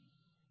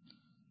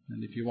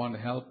 And if you want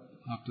help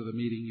after the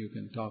meeting, you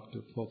can talk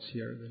to folks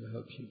here. They'll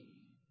help you.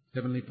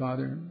 Heavenly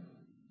Father,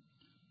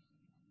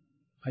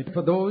 I pray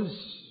for those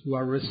who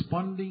are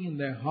responding in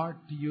their heart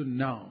to you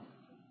now.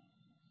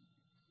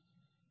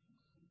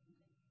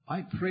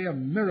 I pray a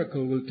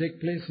miracle will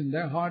take place in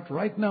their heart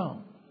right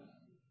now.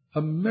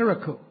 A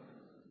miracle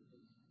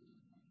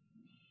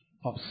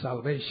of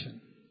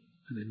salvation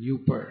and a new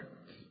birth.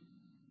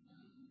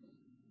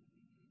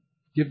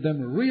 Give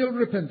them real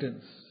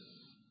repentance,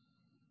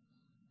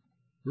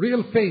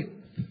 real faith.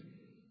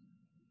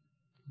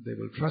 They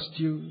will trust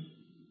you,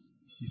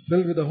 be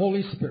filled with the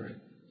Holy Spirit.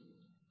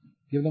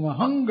 Give them a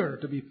hunger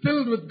to be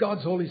filled with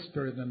God's Holy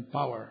Spirit and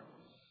power.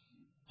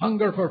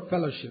 Hunger for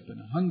fellowship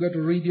and a hunger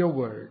to read your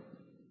word.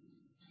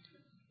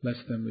 Bless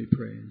them, we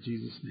pray, in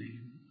Jesus'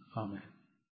 name. Amen.